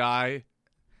family die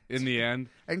in the end,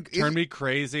 And turn me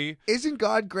crazy. Isn't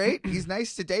God great? He's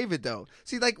nice to David, though.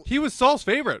 See, like He was Saul's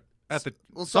favorite at the.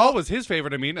 Well, Saul was his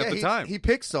favorite. I mean, at the time, he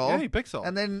picked Saul. Yeah, he picked Saul.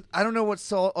 And then I don't know what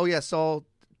Saul. Oh yeah, Saul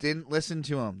didn't listen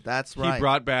to him. That's right. He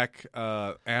brought back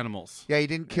animals. Yeah, he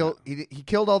didn't kill. He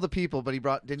killed all the people, but he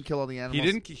didn't kill all the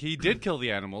animals. He did kill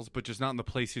the animals, but just not in the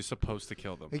place he's supposed to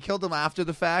kill them. He killed them after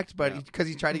the fact, but because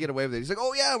he tried to get away with it. He's like,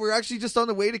 "Oh yeah, we're actually just on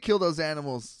the way to kill those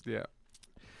animals."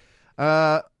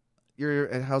 Yeah.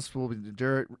 Your house will be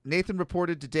dirt. Nathan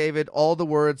reported to David all the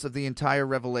words of the entire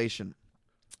revelation.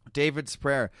 David's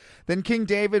prayer. Then King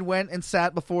David went and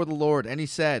sat before the Lord, and he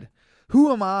said,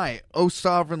 "Who am I, O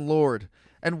sovereign Lord?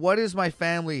 And what is my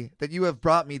family that you have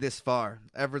brought me this far?"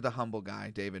 Ever the humble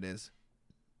guy, David is.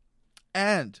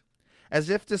 And, as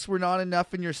if this were not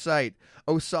enough in your sight,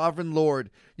 O sovereign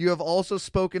Lord, you have also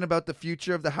spoken about the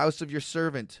future of the house of your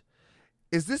servant.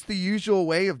 Is this the usual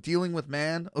way of dealing with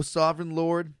man, O sovereign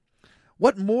Lord?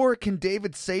 What more can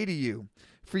David say to you?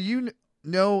 For you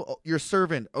know your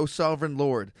servant, O sovereign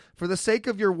Lord. For the sake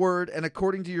of your word and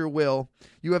according to your will,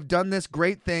 you have done this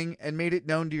great thing and made it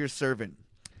known to your servant.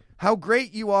 How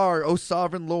great you are, O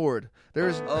sovereign Lord.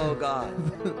 Oh God.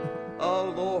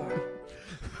 Oh Lord.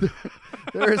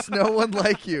 There is no one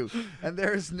like you, and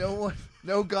there is no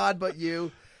God but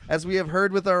you, as we have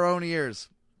heard with our own ears.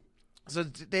 So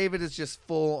David is just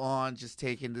full on just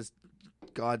taking this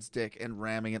God's dick and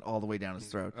ramming it all the way down his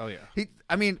throat. Oh yeah.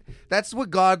 That's what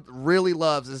God really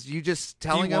loves, is you just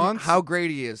telling him how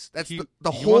great he is. That's the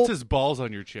he whole. wants his balls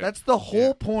on your chin. That's the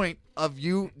whole point of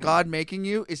God making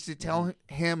you, is to tell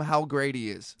him how great he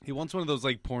is. He wants one of those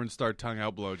like porn star tongue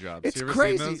out blowjobs. It's You ever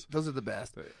crazy. Seen Those are the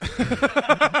best.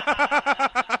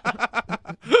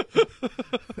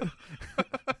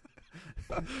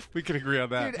 We can agree on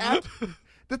that.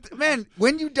 Dude, man,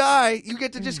 when you die, you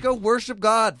get to just go worship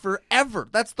God forever.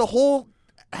 That's the whole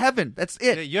heaven. That's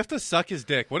it. Yeah, you have to suck his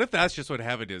dick. What if that's just what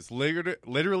heaven is?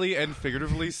 Literally and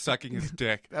figuratively sucking his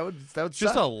dick. That would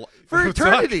Just suck. for For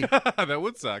eternity. That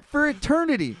would suck. For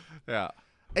eternity. Yeah.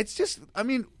 It's just,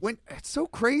 it's so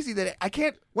crazy that I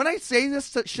can't, when I say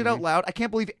this shit out loud, I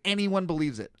can't believe anyone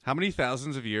believes it. How many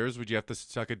thousands of years would you have to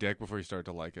suck a dick before you start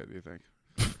to like it, do you think?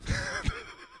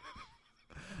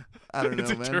 I don't know,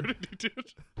 It's man. eternity,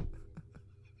 dude.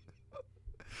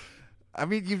 I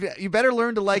mean, you better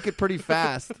learn to like it pretty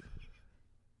fast.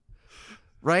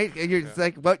 Right? And it's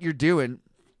like what you're doing.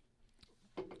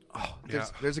 Oh,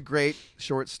 there's a great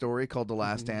short story called The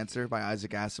Last Answer by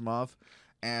Isaac Asimov.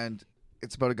 And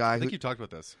it's about a guy I who. think you talked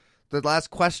about this. The last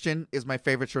question is my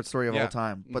favorite short story of Yeah. all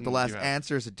time, but the Mhm, last you have.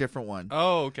 answer is a different one.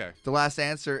 Oh, okay. The last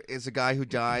answer is a guy who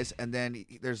dies, and then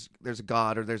there's a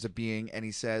god or there's a being, and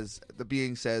the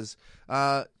being says,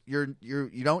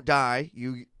 you don't die.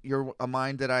 You're a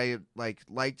mind that I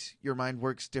liked. Your mind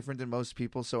works different than most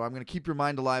people, so I'm gonna keep your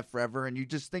mind alive forever, and you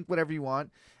just think whatever you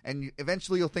want, and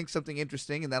eventually you'll think something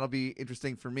interesting, and that'll be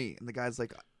interesting for me. And the guy's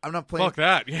like, I'm not playing. Fuck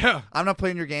that. Yeah. I'm not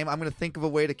playing your game. I'm gonna think of a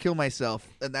way to kill myself,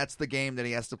 and that's the game that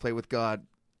he has to play with God.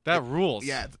 That rules.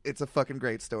 Yeah, it's a fucking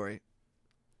great story.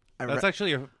 That's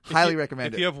actually highly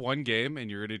recommend If it. you have one game and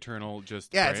you're an eternal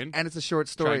just Yeah, brain, and it's a short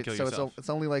Try story, and kill so yourself. it's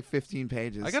only like 15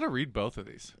 pages. I gotta read both of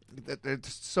these.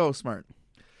 It's so smart.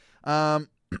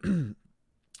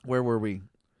 Where were we?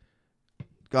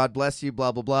 God bless you,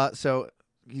 blah blah blah. So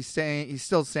he's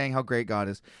still saying how great God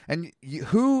is, and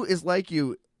who is like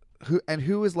you,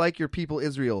 who is like your people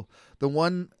Israel, the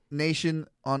one nation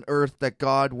on earth that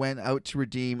God went out to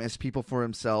redeem as people for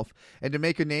himself, and to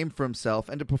make a name for himself,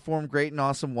 and to perform great and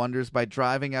awesome wonders by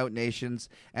driving out nations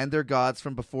and their gods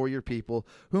from before your people,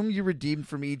 whom you redeemed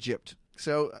from Egypt.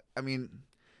 So, I mean,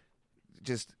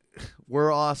 just,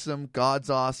 we're awesome. God's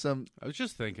awesome. I was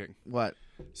just thinking. What?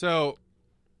 So,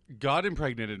 God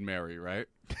impregnated Mary, right?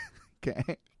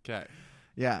 Okay. Okay.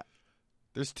 Yeah.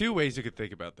 There's two ways you could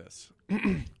think about this.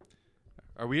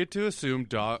 Are we to assume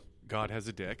God has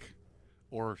a dick,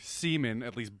 or semen,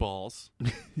 at least balls,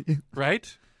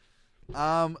 right?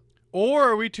 Or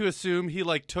are we to assume he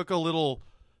took a little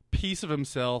piece of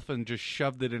himself and just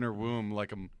shoved it in her womb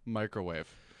like a microwave,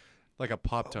 like a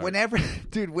Pop-Tart? Whenever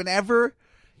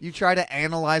you try to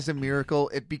analyze a miracle,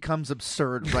 it becomes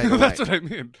absurd right away. That's what I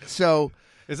mean. So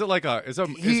Is it like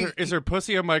is her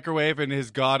pussy a microwave and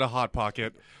his God a hot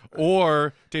pocket,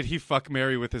 or did he fuck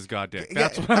Mary with his God dick?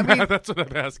 That's Yeah, what I mean- that's what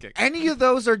I'm asking. any of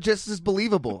those are just as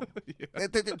believable.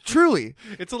 Truly.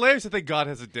 It's hilarious to think God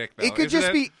has a dick, though. It could isn't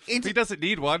just be- He doesn't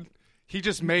need one. He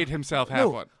just made himself have No.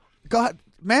 one. God,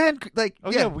 man,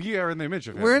 Oh yeah, we are in the image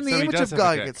of him. We're in the so he image does of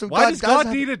have a God. dick. So why God does does God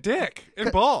have- need a dick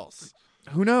and balls?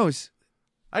 Who knows?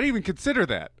 I didn't even consider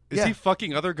that. Is Yeah. he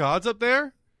fucking other gods up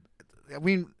there, I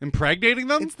mean, impregnating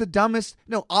them? it's the dumbest.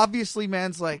 No, obviously,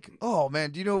 man's like, oh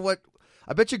man, do you know what?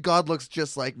 I bet you God looks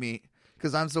just like me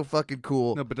because I'm so fucking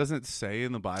cool. No, but doesn't it say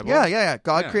in the Bible? Yeah.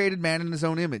 God Yeah. created man in his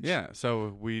own image. Yeah,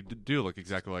 so we do look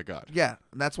exactly like God. Yeah,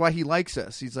 and that's why he likes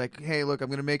us. He's like, hey, look, I'm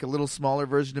going to make a little smaller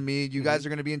version of me. You guys are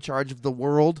going to be in charge of the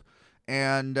world,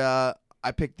 and I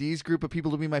picked these group of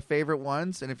people to be my favorite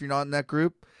ones, and if you're not in that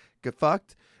group, get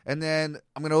fucked. And then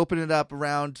I'm going to open it up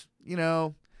around,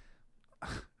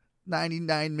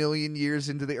 99 million years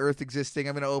into the earth existing.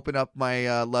 I'm going to open up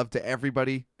my love to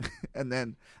everybody. And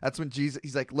then that's when Jesus,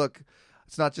 he's like, look,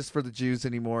 it's not just for the Jews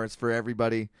anymore. It's for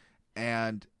everybody.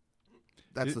 And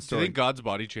that's Do the you story. think God's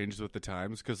body changes with the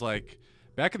times? Because,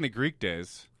 back in the Greek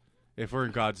days, if we're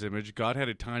in God's image, God had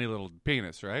a tiny little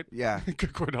penis, right? Yeah.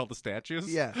 According to all the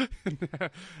statues. Yeah.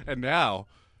 And now,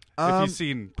 if he's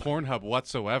seen Pornhub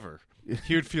whatsoever,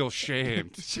 he would feel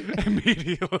shamed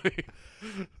immediately.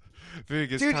 Being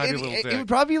his Dude, tiny it, little it, dick. it would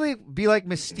probably be like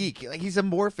Mystique. Like, he's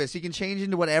amorphous. He can change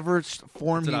into whatever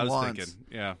form That's what he I was wants. thinking.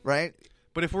 Yeah. Right?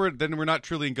 But if we're not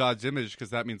truly in God's image,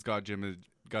 because that means God's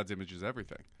image is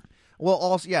everything. Well,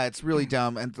 also, yeah, it's really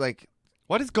dumb. And like,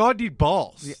 Why does God need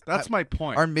balls? Yeah, That's my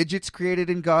point. are midgets created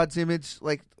in God's image?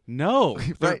 Like, No,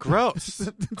 they're Right. gross.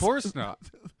 Of course not.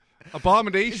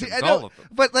 Abominations, I all know, of them.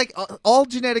 but like all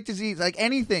genetic disease, like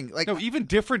anything, like No, even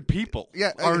different people.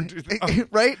 yeah, are,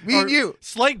 right? Me are and you.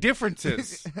 Slight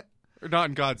differences are not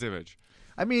in God's image.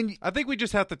 I mean, I think we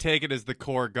just have to take it as the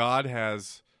core. God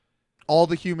has. all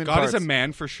the human God parts. is a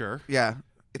man for sure. Yeah,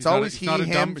 it's He's not a- always he's he, not a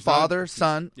him, dumb- he's not a- father,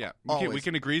 son. Yeah, always. we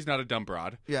can agree he's not a dumb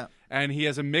broad. Yeah, And he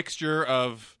has a mixture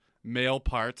of male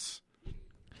parts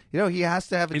he has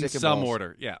to have a in dick and some balls.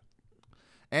 order. Yeah,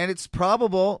 and it's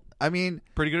probable. I mean,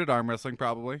 pretty good at arm wrestling,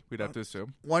 probably. We'd have to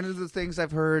assume. one of the things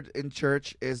I've heard in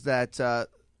church is that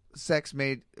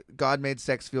God made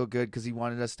sex feel good because he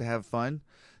wanted us to have fun.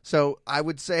 So I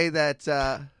would say that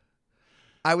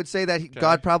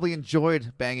God probably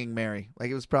enjoyed banging Mary.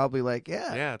 Like, it was probably like,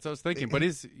 yeah, Yeah, that's what I was thinking. But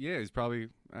he's probably,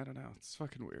 I don't know. It's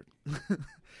fucking weird.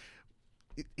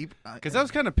 Because I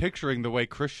was kind of picturing the way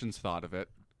Christians thought of it.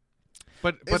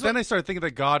 But It's then what- I started thinking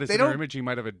that God is they in our don't- image. He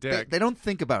might have a they, dick. they don't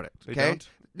think about it. They Okay, don't?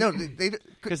 no, they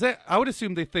Because I would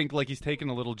assume they think like he's taking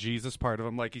a little Jesus part of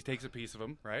him, like he takes a piece of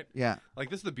him, right? yeah, Like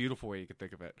this is the beautiful way you could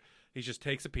think of it. He just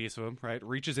takes a piece of him, right?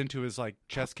 Reaches into his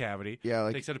chest cavity, Yeah,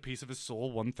 like- takes out a piece of his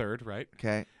soul, 1/3, right?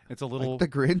 okay, It's a little the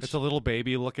Grinch. It's a little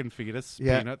baby looking fetus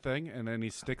Yeah. peanut thing, and then he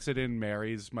sticks it in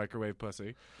Mary's microwave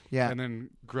pussy, yeah. and then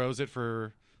grows it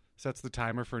sets the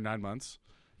timer for 9 months.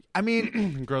 I mean,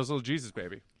 and grows a little Jesus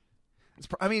baby.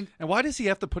 I mean, And why does he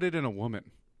have to put it in a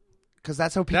woman? because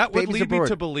that's how That would babies are lead me born.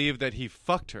 to believe that he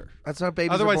fucked her. That's how babies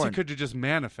are Otherwise, born. he could have just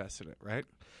manifested it, right?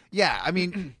 Yeah, I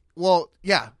mean, well,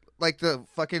 yeah, like the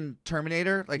fucking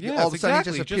Terminator. Like Yes, all of a sudden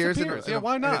exactly. he just appears. Yeah,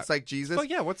 why and not? it's like Jesus. But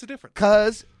yeah, what's the difference?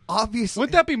 Because obviously,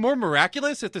 Wouldn't that be more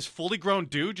miraculous if this fully grown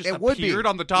dude just it would be. appeared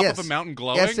on the top Yes. of a mountain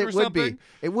glowing Yes, it or would something? be.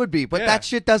 It would be, but Yeah. that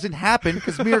shit doesn't happen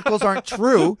because miracles aren't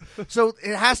true. So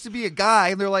it has to be a guy,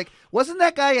 and they're like, "Wasn't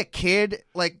that guy a kid?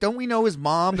 Like, don't we know his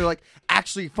mom?" They're like,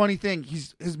 "Actually, funny thing,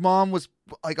 his mom was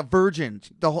like a virgin."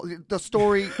 The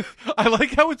story, I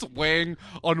like how it's weighing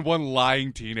on one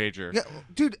lying teenager. yeah,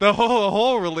 dude. The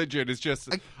whole religion is just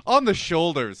on the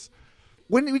shoulders.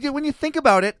 When you think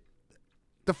about it,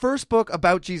 the first book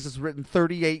about Jesus was written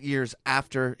 38 years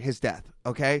after his death.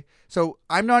 Okay, so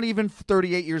I'm not even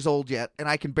 38 years old yet, and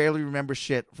I can barely remember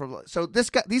shit from. So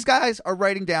these guys are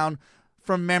writing down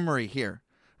from memory here,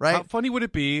 right? How funny would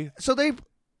it be? So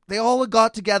they all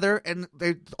got together, and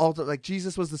they all like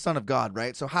Jesus was the Son of God,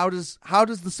 right? So how does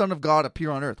the Son of God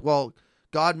appear on earth? Well,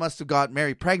 God must have got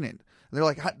Mary pregnant. And they're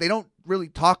like, they don't really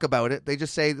talk about it. They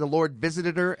just say the Lord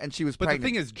visited her and she was But pregnant. the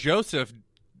thing is, Joseph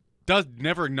does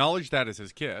never acknowledge that as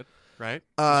his kid, right?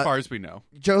 As far as we know,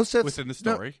 Joseph within the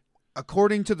story.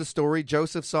 according to the story,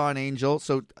 Joseph saw an angel.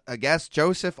 So I guess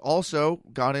Joseph also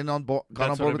got on board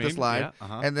That's with what I this mean. lie, Yeah,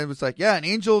 uh-huh. and then was like, "Yeah, an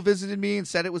angel visited me and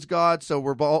said it was God." So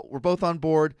we're both on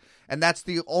board, and that's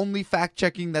the only fact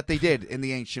checking that they did in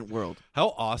the ancient world. How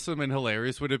awesome and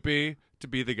hilarious would it be to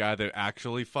be the guy that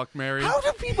actually fucked Mary? How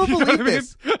do people You know believe what I mean?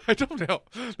 this? I don't know.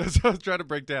 That's what I was trying to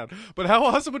break down. But how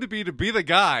awesome would it be to be the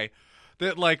guy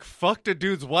that like fucked a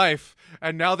dude's wife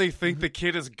and now they think the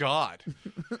kid is God,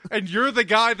 and you're the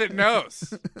guy that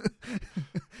knows?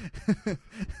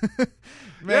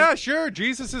 Yeah, sure.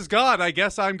 Jesus is God. I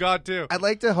guess I'm God too. I'd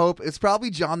like to hope it's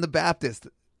probably John the Baptist.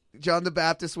 John the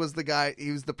Baptist was the guy. He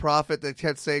was the prophet that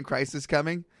kept saying Christ is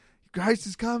coming. Christ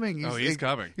is coming. He's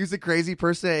coming. He was the crazy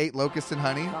person that ate locusts and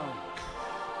honey.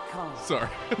 Come. Sorry.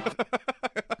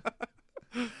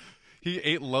 He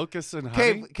ate locusts and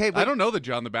honey. Okay, but- I don't know the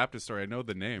John the Baptist story. I know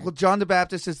the name. Well, John the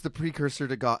Baptist is the precursor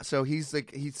to God. So he's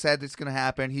like, he said it's going to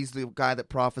happen. He's the guy that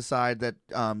prophesied that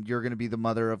you're going to be the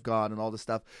mother of God and all this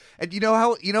stuff. And you know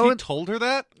how he told her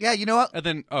that, yeah, you know what, and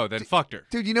then fucked her.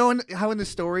 dude. You know how in the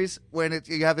stories when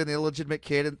you have an illegitimate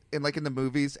kid in like in the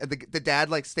movies, and the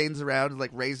dad like stands around and like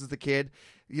raises the kid.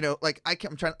 You know, like I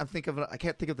can't think of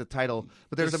the title,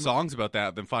 but there's There's a songs about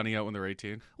that. Them finding out when they're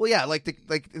 18. well, yeah, like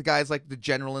the guy's like the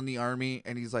general in the army,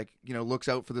 and he's like, you know, looks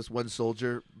out for this one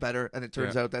soldier better, and it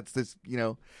turns Yeah. out that's this, you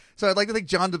know. So I'd like to think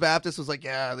John the Baptist was like,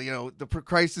 yeah, you know, the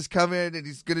Christ is coming, and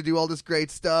he's gonna do all this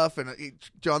great stuff, and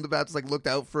John the Baptist like looked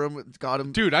out for him, and got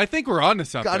him, Dude, I think we're onto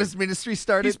something. got his ministry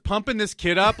started. He's pumping this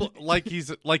kid up like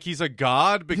he's a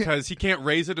god because he can't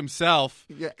raise it himself.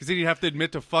 Yeah. Because then he'd have to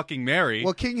admit to fucking Mary.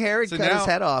 Well, King Herod So cut now- his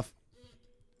head off.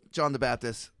 John the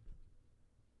Baptist,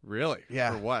 Really?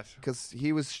 Yeah. For what? because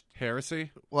he was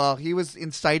Heresy? he was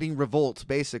inciting revolt.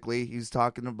 Basically, he was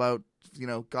talking about, you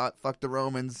know, God, fuck the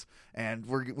Romans, and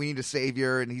we need a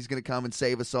savior, and he's going to come and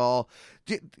save us all.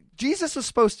 Jesus was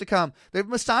supposed to come. The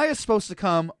Messiah is supposed to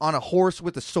come on a horse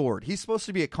with a sword. He's supposed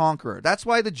to be a conqueror. That's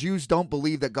why the Jews don't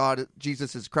believe that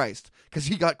Jesus is Christ, because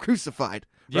he got crucified.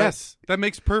 Right? Yes. That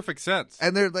makes perfect sense.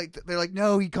 And they're like,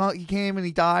 no, he came and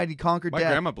he died. He conquered My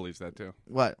death. grandma believes that too.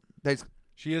 What?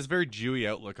 She has a very Jewy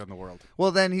outlook on the world.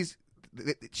 Well, then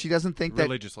she doesn't think that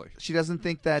Religiously. she doesn't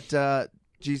think that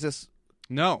Jesus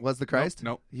No. was the Christ.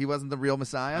 Nope. He wasn't the real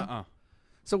Messiah. Uh-uh.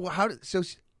 So how? So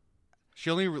She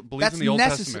only believes that's in the Old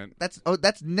necessary. Testament.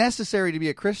 That's necessary to be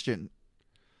a Christian.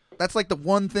 That's like the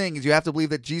one thing is you have to believe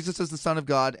that Jesus is the Son of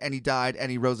God and he died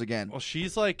and he rose again. Well,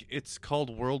 she's like, it's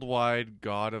called Worldwide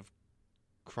God of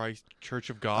Christ, Church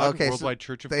of God. Okay, so Worldwide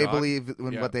Church of they God. believe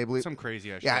in Yeah, what they believe. Some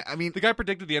crazy ass Yeah, shit. I mean- the guy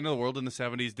predicted the end of the world in the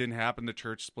 70s. Didn't happen. The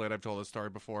church split. I've told this story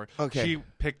before. Okay. She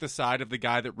picked the side of the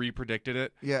guy that re-predicted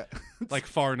it, Yeah, like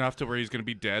far enough to where he's going to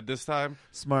be dead this time.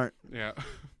 smart. Yeah.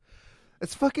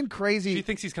 It's fucking crazy. She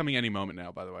thinks he's coming any moment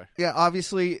now, by the way. Yeah,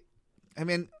 obviously. I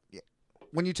mean,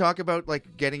 when you talk about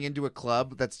like getting into a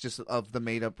club, that's just of the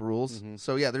made up rules. Mm-hmm.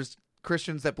 So yeah, there's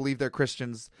Christians that believe they're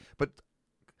Christians, but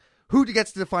who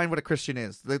gets to define what a Christian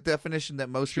is? The definition that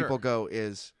most Sure. people go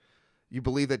is you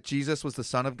believe that Jesus was the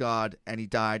Son of God and he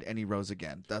died and he rose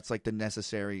again. That's like the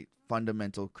necessary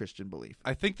fundamental Christian belief.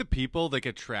 I think the people that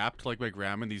get trapped, like my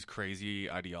grandma, in these crazy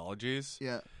ideologies,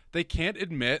 Yeah. they can't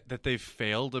admit that they've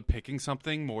failed at picking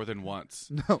something more than once.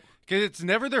 No. Because it's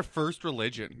never their first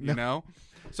religion, you know?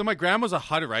 So my grandma's a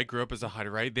Hutterite, grew up as a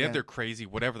Hutterite. They Yeah. have their crazy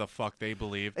whatever the fuck they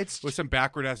believe. It's with some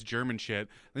backward-ass German shit.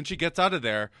 Then she gets out of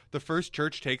there. The first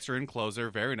church takes her in, clothes her.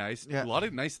 Very nice. Yeah. A lot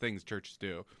of nice things churches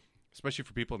do, especially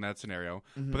for people in that scenario.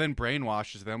 Mm-hmm. But then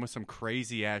brainwashes them with some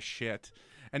crazy-ass shit.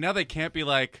 And now they can't be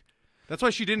like, that's why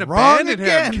she didn't Wrong abandon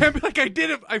again. him. Can't be like, I did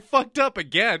it. I fucked up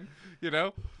again. You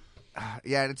know?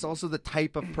 Yeah, and it's also the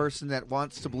type of person that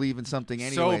wants to believe in something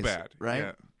anyways. So bad.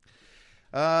 Right?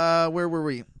 Yeah. Where were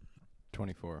we?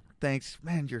 24. Thanks.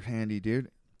 Man, you're handy, dude.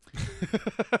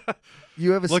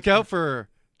 You have a Look out for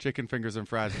chicken fingers and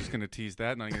fries. I'm just going to tease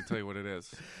that, and I'm going to tell you what it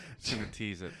is. Just going to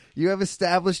tease it. You have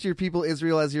established your people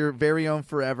Israel as your very own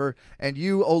forever, and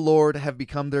you, O Lord, have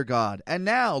become their God. And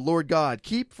now, Lord God,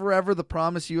 keep forever the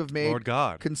promise you have made Lord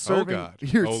God. concerning Oh God.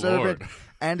 your Oh servant Lord.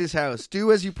 and his house.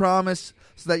 Do as you promise,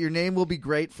 so that your name will be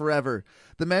great forever.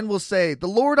 The men will say, the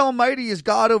Lord Almighty is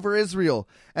God over Israel,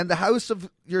 and the house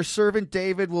of your servant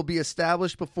David will be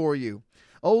established before you.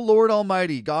 O Lord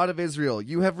Almighty, God of Israel,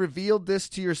 you have revealed this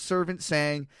to your servant,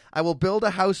 saying, I will build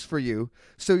a house for you.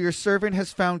 So your servant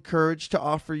has found courage to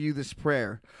offer you this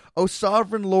prayer. O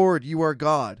sovereign Lord, you are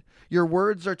God. Your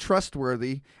words are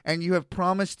trustworthy, and you have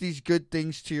promised these good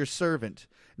things to your servant.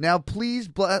 Now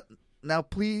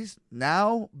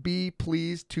be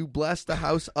pleased to bless the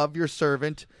house of your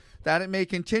servant, that it may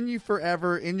continue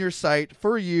forever in your sight.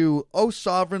 For you, O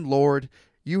sovereign Lord,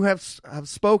 you have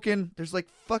spoken. There's like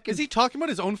fucking. Is he talking about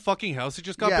his own fucking house he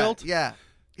just got yeah, built? Yeah.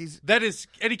 He's That is,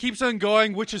 and he keeps on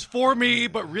going, which is for me,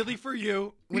 but really for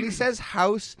you. when he says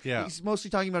house, Yeah. he's mostly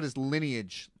talking about his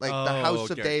lineage, like the Oh, house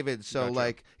of okay. David. So Gotcha.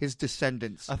 like his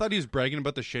descendants. I thought he was bragging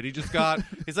about the shit he just got.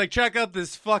 He's like, check out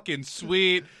this fucking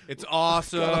suite. It's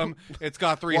awesome. It's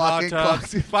got 3 hot Walk-in tubs.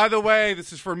 closet. By the way,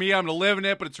 this is for me. I'm going to live in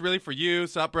it, but it's really for you.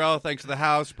 Sup, bro? Thanks for the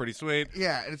house. Pretty sweet.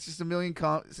 Yeah, and it's just a million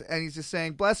and he's just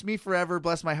saying, "Bless me forever,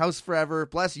 bless my house forever,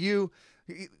 bless you."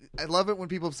 I love it when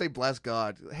people say, "Bless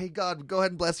God." Hey, God, go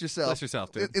ahead and bless yourself. Bless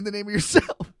yourself, dude. In the name of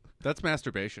yourself. That's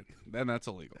masturbation. Then that's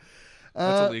illegal.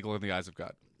 That's illegal in the eyes of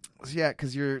God. Yeah,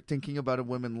 because you're thinking about a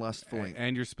woman lustfully.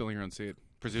 And you're spilling your own seed.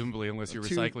 Presumably, unless you're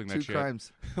Two- recycling that two shit.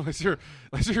 crimes. unless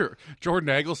you're Jordan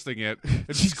Egglesting it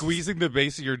and squeezing the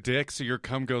base of your dick so your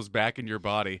cum goes back in your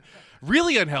body.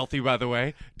 Really unhealthy, by the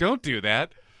way. Don't do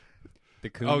that. The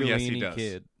Kundalini Oh, yes, he does.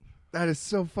 Kid. That is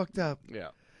so fucked up. Yeah.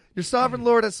 Your sovereign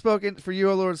Lord has spoken. For you,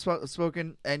 O Lord, has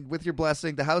spoken, and with your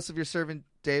blessing, the house of your servant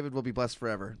David will be blessed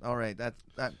forever. All right, that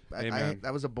Amen.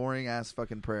 was a boring ass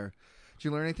fucking prayer. Did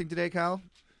you learn anything today, Kyle?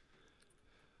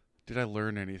 Did I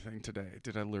learn anything today?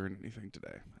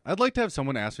 I'd like to have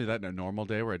someone ask me that in a normal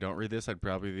day where I don't read this. I'd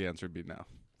probably the answer would be no.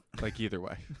 Like either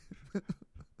way.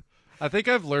 I think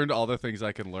I've learned all the things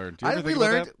I can learn. Do you ever think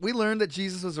about that? We learned that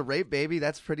Jesus was a rape baby.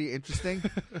 That's pretty interesting.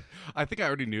 I think I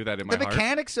already knew that in my The heart.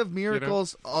 mechanics of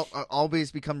miracles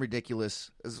always become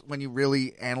ridiculous when you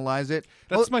really analyze it.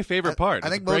 That's my favorite part. I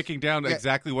is think most- breaking down yeah.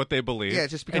 exactly what they believe Yeah, it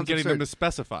just and becomes getting absurd. them to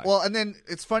specify. Well, and then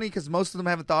it's funny because most of them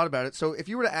haven't thought about it. So if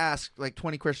you were to ask like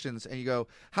 20 Christians and you go,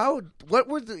 what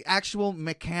were the actual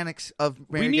mechanics of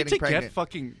Mary we need getting to pregnant? get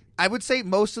fucking I would say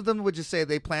most of them would just say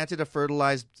they planted a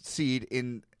fertilized seed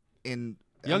in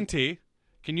Young T.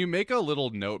 Can you make a little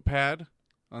notepad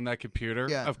on that computer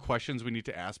Yeah. of questions we need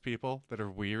to ask people that are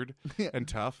weird Yeah. and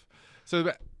tough? So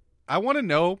that I want to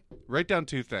know. Write down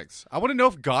 2 things. I want to know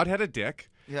if God had a dick.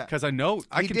 Yeah. Because I know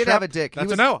I He can did trap, have a dick. He That's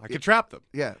was- a no. I can trap them.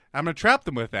 Yeah, I'm gonna trap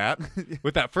them with that.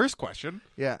 With that first question.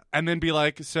 yeah, And then be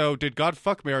like, so did God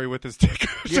fuck Mary with his dick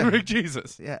Yeah. to make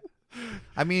Jesus? yeah.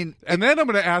 I mean, And then I'm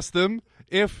going to ask them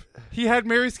if he had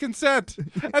Mary's consent.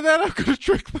 And then I'm going to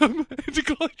trick them into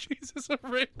calling Jesus a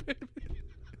rape baby.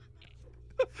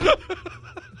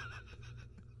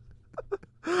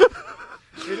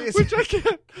 it is. Which I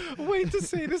can't wait to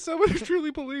say to someone who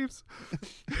truly believes.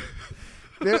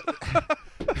 there-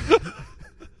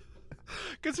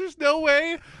 Because there's no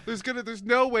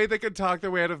way they can talk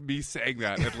their way out of me saying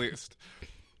that, at least.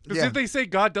 Because Yeah. if they say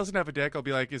God doesn't have a dick, I'll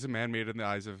be like, is a man made in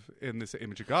this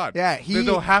image of God? Yeah, Then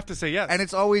they'll have to say yes. and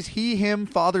it's always he, him,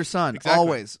 father, son. Exactly.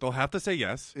 Always. They'll have to say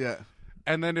yes. Yeah.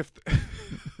 And then if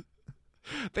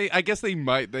they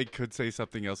could say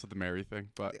something else with the Mary thing,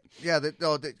 but Yeah.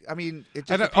 I mean, it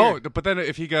just and appeared. but then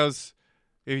if he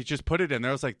just put it in there,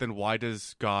 I was like, then why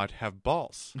does God have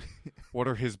balls? What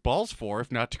are his balls for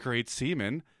if not to create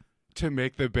semen to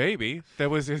make the baby that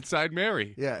was inside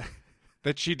Mary Yeah.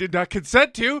 that she did not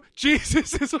consent to?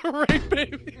 Jesus is a rape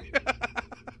baby.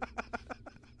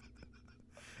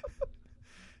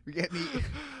 We get any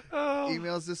Oh,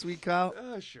 emails this week, Kyle?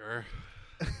 sure.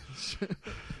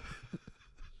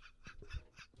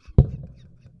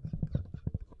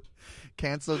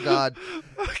 Cancel God.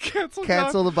 Cancel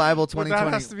Cancel the Bible Well, 2020.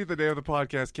 that has to be the name of the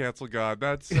podcast. Cancel God.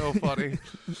 That's so funny.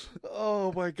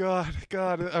 Oh my God,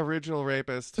 original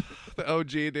rapist, the OG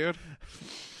dude.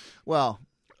 Well,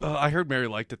 I heard Mary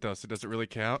liked it though, so does it really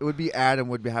count? it would be Adam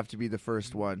would have to be the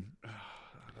first one.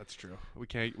 That's true. We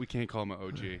can't call him an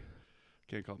OG.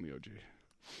 Can't call him the OG.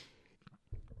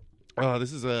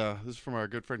 This is from our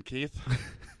good friend Keith.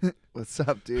 What's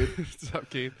up, dude? What's up,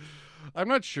 Keith? I'm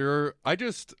not sure.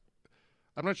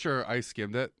 I'm not sure I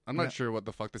skimmed it. I'm not Yeah. sure what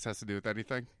the fuck this has to do with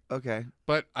anything. Okay.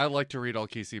 But I like to read all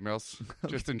Keith's emails,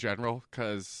 just in general,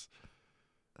 because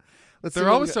Let's see they're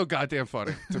what we always got. so goddamn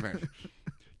funny to me.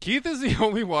 Keith is the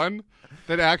only one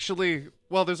that actually,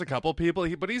 well, there's a couple people,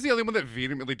 but he's the only one that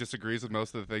vehemently disagrees with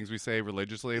most of the things we say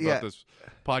religiously about Yeah. this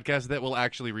podcast that will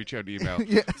actually reach out and email.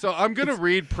 Yeah. So I'm going to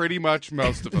read pretty much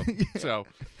most of them. So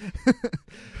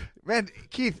Man,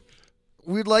 Keith,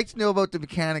 we'd like to know about the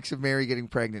mechanics of Mary getting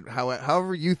pregnant.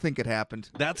 However you think it happened.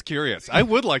 that's curious. I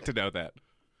would like to know that.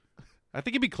 I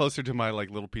think it'd be closer to my like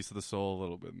little piece of the soul a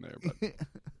little bit in there. But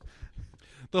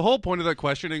the whole point of that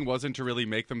questioning wasn't to really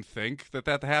make them think that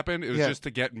happened. It was Yeah. just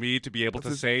to get me to be able to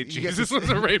This is- say you get Jesus to was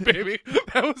a rape baby.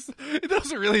 It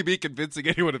doesn't really be convincing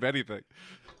anyone of anything.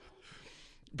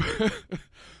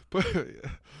 But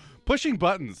pushing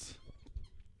buttons.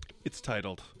 It's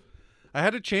titled. I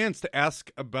had a chance to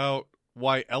ask about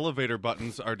why elevator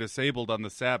buttons are disabled on the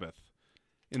Sabbath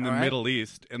in the All right. Middle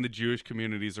East and the Jewish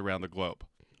communities around the globe.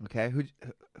 Okay,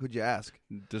 who'd you ask?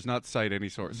 Does not cite any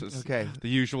sources. Okay. The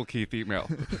usual Keith email.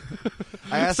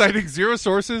 I asked- Citing 0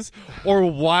 sources or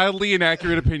wildly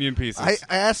inaccurate opinion pieces.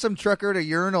 I asked some trucker at a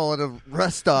urinal at a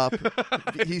rest stop.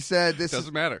 He said, "This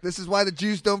Doesn't matter. This is why the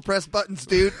Jews don't press buttons,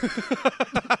 dude."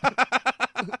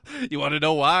 You want to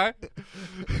know why?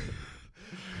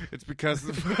 It's because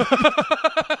of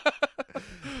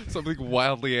something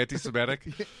wildly anti-Semitic.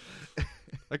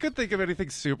 I couldn't think of anything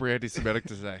super anti-Semitic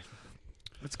to say.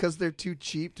 It's because they're too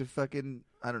cheap to fucking.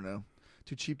 I don't know.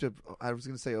 Too cheap to. I was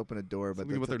gonna say open a door, but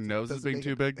Something about their noses doesn't being make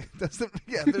too it- big. Doesn't.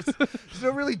 Yeah. There's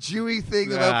no really Jewy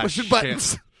thing about pushing shit.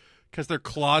 buttons. Because their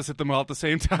claws hit them all at the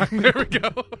same time. There we go.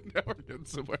 Now we're getting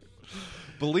somewhere.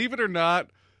 Believe it or not,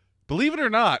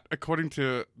 according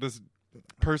to this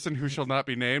person who shall not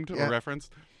be named Yeah. or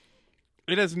referenced,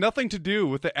 it has nothing to do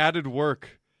with the added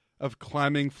work of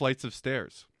climbing flights of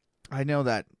stairs. I know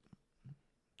that.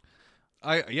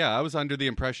 I was under the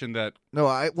impression that No,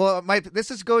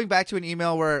 this is going back to an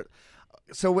email where,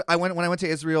 when I went to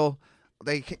Israel,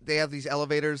 they have these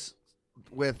elevators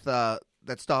with that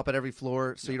stop at every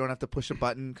floor, so you don't have to push a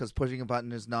button because pushing a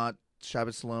button is not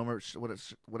Shabbat Shalom or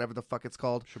whatever the fuck it's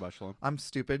called. Shabbat Shalom. I'm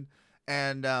stupid,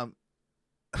 and and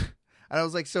I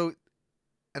was like, so,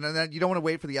 and then you don't want to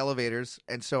wait for the elevators,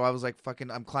 and so I was like, fucking,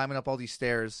 I'm climbing up all these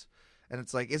stairs. And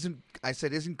it's like, isn't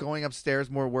going upstairs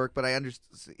more work? But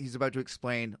he's about to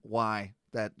explain why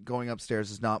that going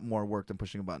upstairs is not more work than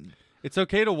pushing a button. It's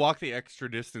okay to walk the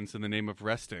extra distance in the name of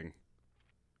resting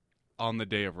on the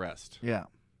day of rest. Yeah.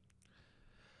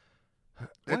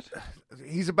 What?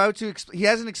 He's about to. He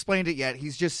hasn't explained it yet.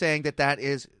 He's just saying that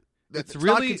is. It's not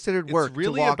really considered work. It's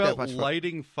really to walk about that much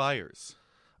lighting fires.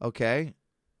 Okay.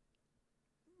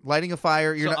 Lighting a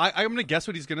fire. You're So not. I'm going to guess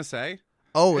what he's going to say.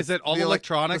 Oh, Is that all the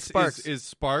electronics sparks. is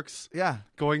sparks Yeah.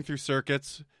 going through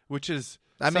circuits, which is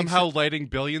That makes somehow lighting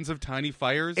billions of tiny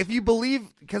fires? If you believe,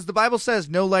 because the Bible says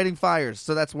no lighting fires,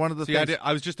 so that's one of the See, things.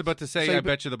 I was just about to say, So you I be-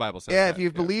 bet you the Bible says Yeah, that. if you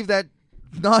believe that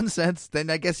nonsense, then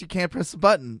I guess you can't press the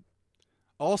button.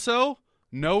 Also,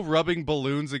 no rubbing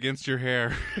balloons against your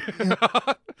hair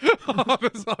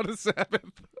on a Sabbath.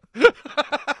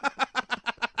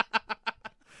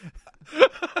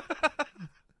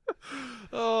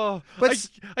 Oh, But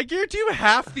I guarantee you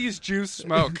half these Jews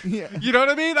smoke. Yeah. You know what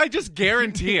I mean? I just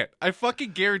guarantee it. I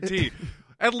fucking guarantee.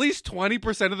 At least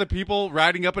 20% of the people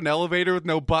riding up an elevator with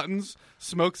no buttons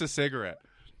smokes a cigarette.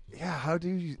 Yeah, how do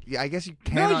you? Yeah, I guess you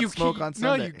cannot smoke can't. on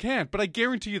Sunday. No, you can't. But I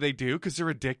guarantee you they do because they're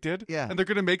addicted. Yeah. And they're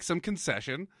going to make some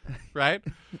concession, right?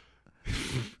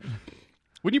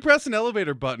 When you press an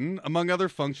elevator button, among other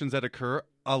functions that occur,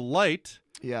 a light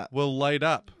Yeah. will light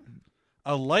up.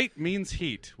 A light means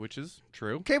heat, which is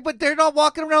true. Okay, but they're not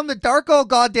walking around in the dark all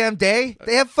goddamn day.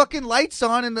 They have fucking lights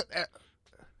on, and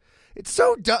it's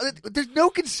so dumb. There's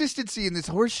no consistency in this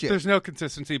horse shit. There's no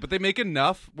consistency, but they make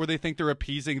enough where they think they're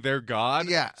appeasing their God.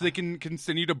 Yeah. So they can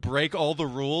continue to break all the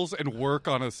rules and work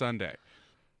on a Sunday.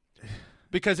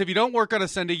 Because if you don't work on a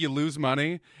Sunday, you lose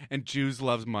money, and Jews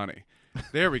loves money.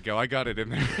 There we go. I got it in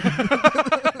there.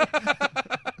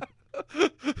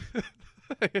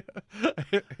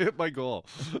 I hit my goal.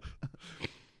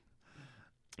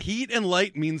 Heat and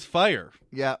light means fire.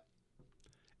 Yeah.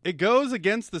 It goes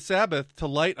against the Sabbath to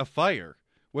light a fire,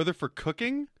 whether for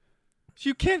cooking. So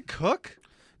you can't cook.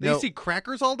 No. You see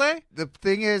crackers all day. The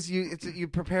thing is, you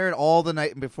prepare it all the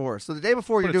night before. So the day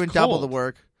before, But you're doing it's double cold. the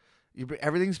work.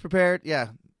 Everything's prepared. Yeah,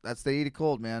 they eat it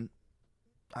cold, man.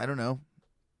 I don't know.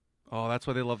 Oh, that's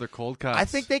why they love their cold cuts. I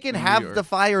think they can in New have York. the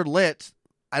fire lit.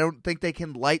 I don't think they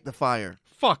can light the fire.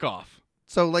 Fuck off.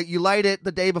 So, like, you light it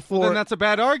the day before. Well, then that's a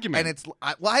bad argument. and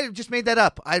I just made that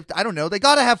up. I don't know. They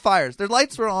got to have fires. Their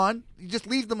lights were on. You just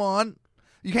leave them on.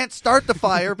 You can't start the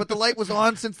fire, but the light was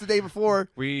on since the day before.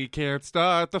 We can't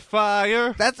start the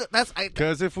fire. That's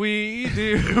If we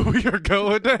do, we are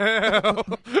going to hell.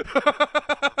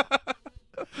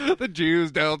 The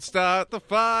Jews don't start the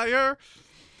fire.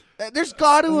 there's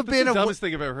got to have That's been the a dumbest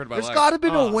thing I've ever heard in my there's life. got to have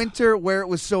been Oh. a winter where it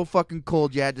was so fucking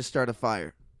cold you had to start a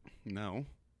fire. No.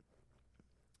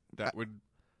 That would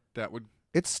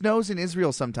It snows in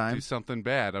Israel do sometimes. something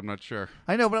bad. I'm not sure.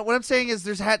 I know, but what I'm saying is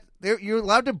you're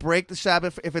allowed to break the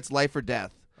Sabbath if it's life or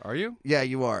death. Are you? Yeah,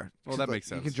 you are. Well, that Like, makes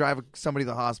sense. You can drive somebody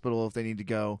to the hospital if they need to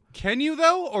go. Can you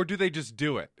though, or do they just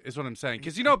do it? Is what I'm saying.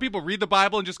 Because people read the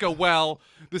Bible and just go, "Well,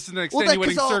 this is an Well,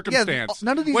 extenuating 'cause circumstance."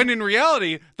 none of these- when in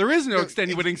reality, there is no No,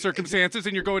 extenuating circumstances,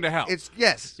 and you're going to hell. It's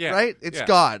Yeah, right. It's yeah.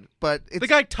 God, but it's The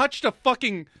guy touched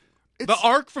the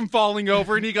ark from falling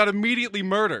over, and he got immediately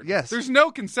murdered. Yes. There's no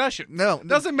concession. No.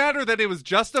 Doesn't matter that it was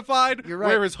justified, You're right.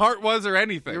 where his heart was, or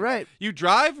anything. You're right.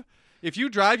 If you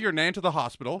drive your nan to the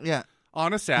hospital, Yeah.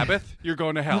 on a Sabbath, you're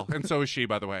going to hell, and so is she,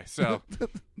 by the way. So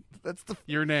that's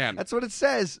your nan. that's what it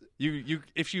says. You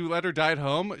if you let her die at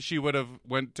home, she would have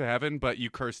went to heaven, but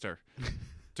you cursed her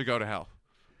to go to hell,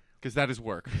 because that is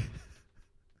work.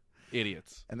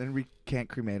 Idiots. And then we can't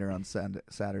cremate her on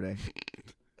Saturday.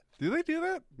 Do they do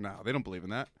that? No, they don't believe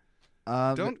in that.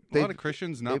 Don't a lot of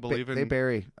Christians not believe in? They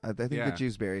bury. I think Yeah. the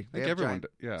Jews bury. They think have everyone giant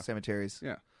yeah. cemeteries.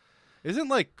 Yeah. Isn't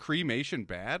like cremation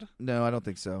bad? No, I don't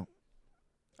think so.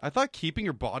 I thought keeping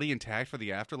your body intact for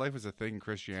the afterlife was a thing in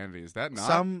Christianity. Is that not?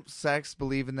 Some sects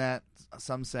believe in that.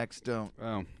 Some sects don't.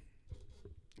 Oh.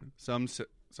 Some. Sect.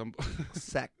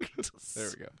 There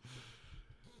we go.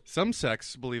 Some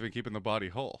sects believe in keeping the body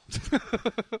whole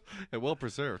and well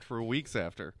preserved for weeks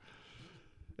after.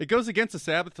 It goes against the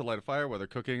Sabbath to light a fire, whether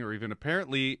cooking or even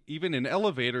in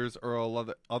elevators or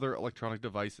other electronic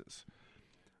devices.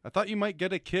 I thought you might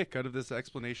get a kick out of this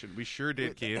explanation. We sure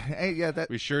did, Keith. Hey, yeah,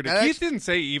 We sure did. that Keith actually- didn't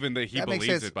say even that he that makes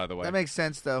believes sense. it, by the way. That makes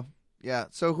sense, though. Yeah.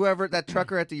 So that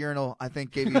trucker at the urinal, I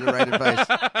think, gave you the right advice.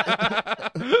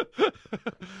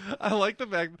 I like the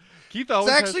fact Keith It's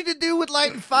always actually to do with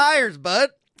lighting fires, bud.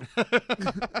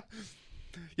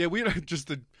 Yeah, we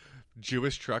just a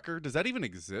Jewish trucker. Does that even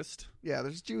exist? Yeah,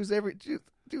 there's Jews doing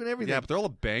everything. Yeah, but they're all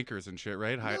bankers and shit,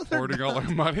 right? No, they're Hoarding all their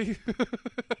money.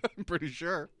 I'm pretty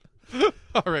sure.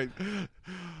 All right,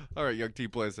 young T,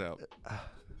 play us out.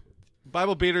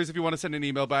 Bible Beaters, if you want to send an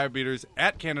email,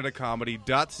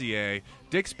 BibleBeaters@canadacomedy.ca.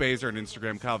 Dick Spazer on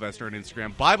Instagram, Kyle Vester on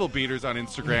Instagram, Bible Beaters on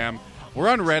Instagram. We're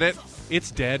on Reddit. It's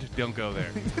dead. Don't go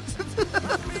there. Be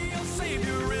a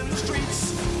savior in the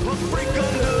streets. We'll break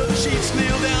under the sheets,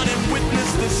 kneel down and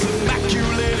witness this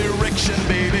immaculate erection,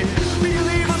 baby.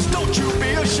 Believers, don't you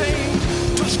be ashamed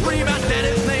to scream out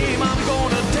Daddy's name.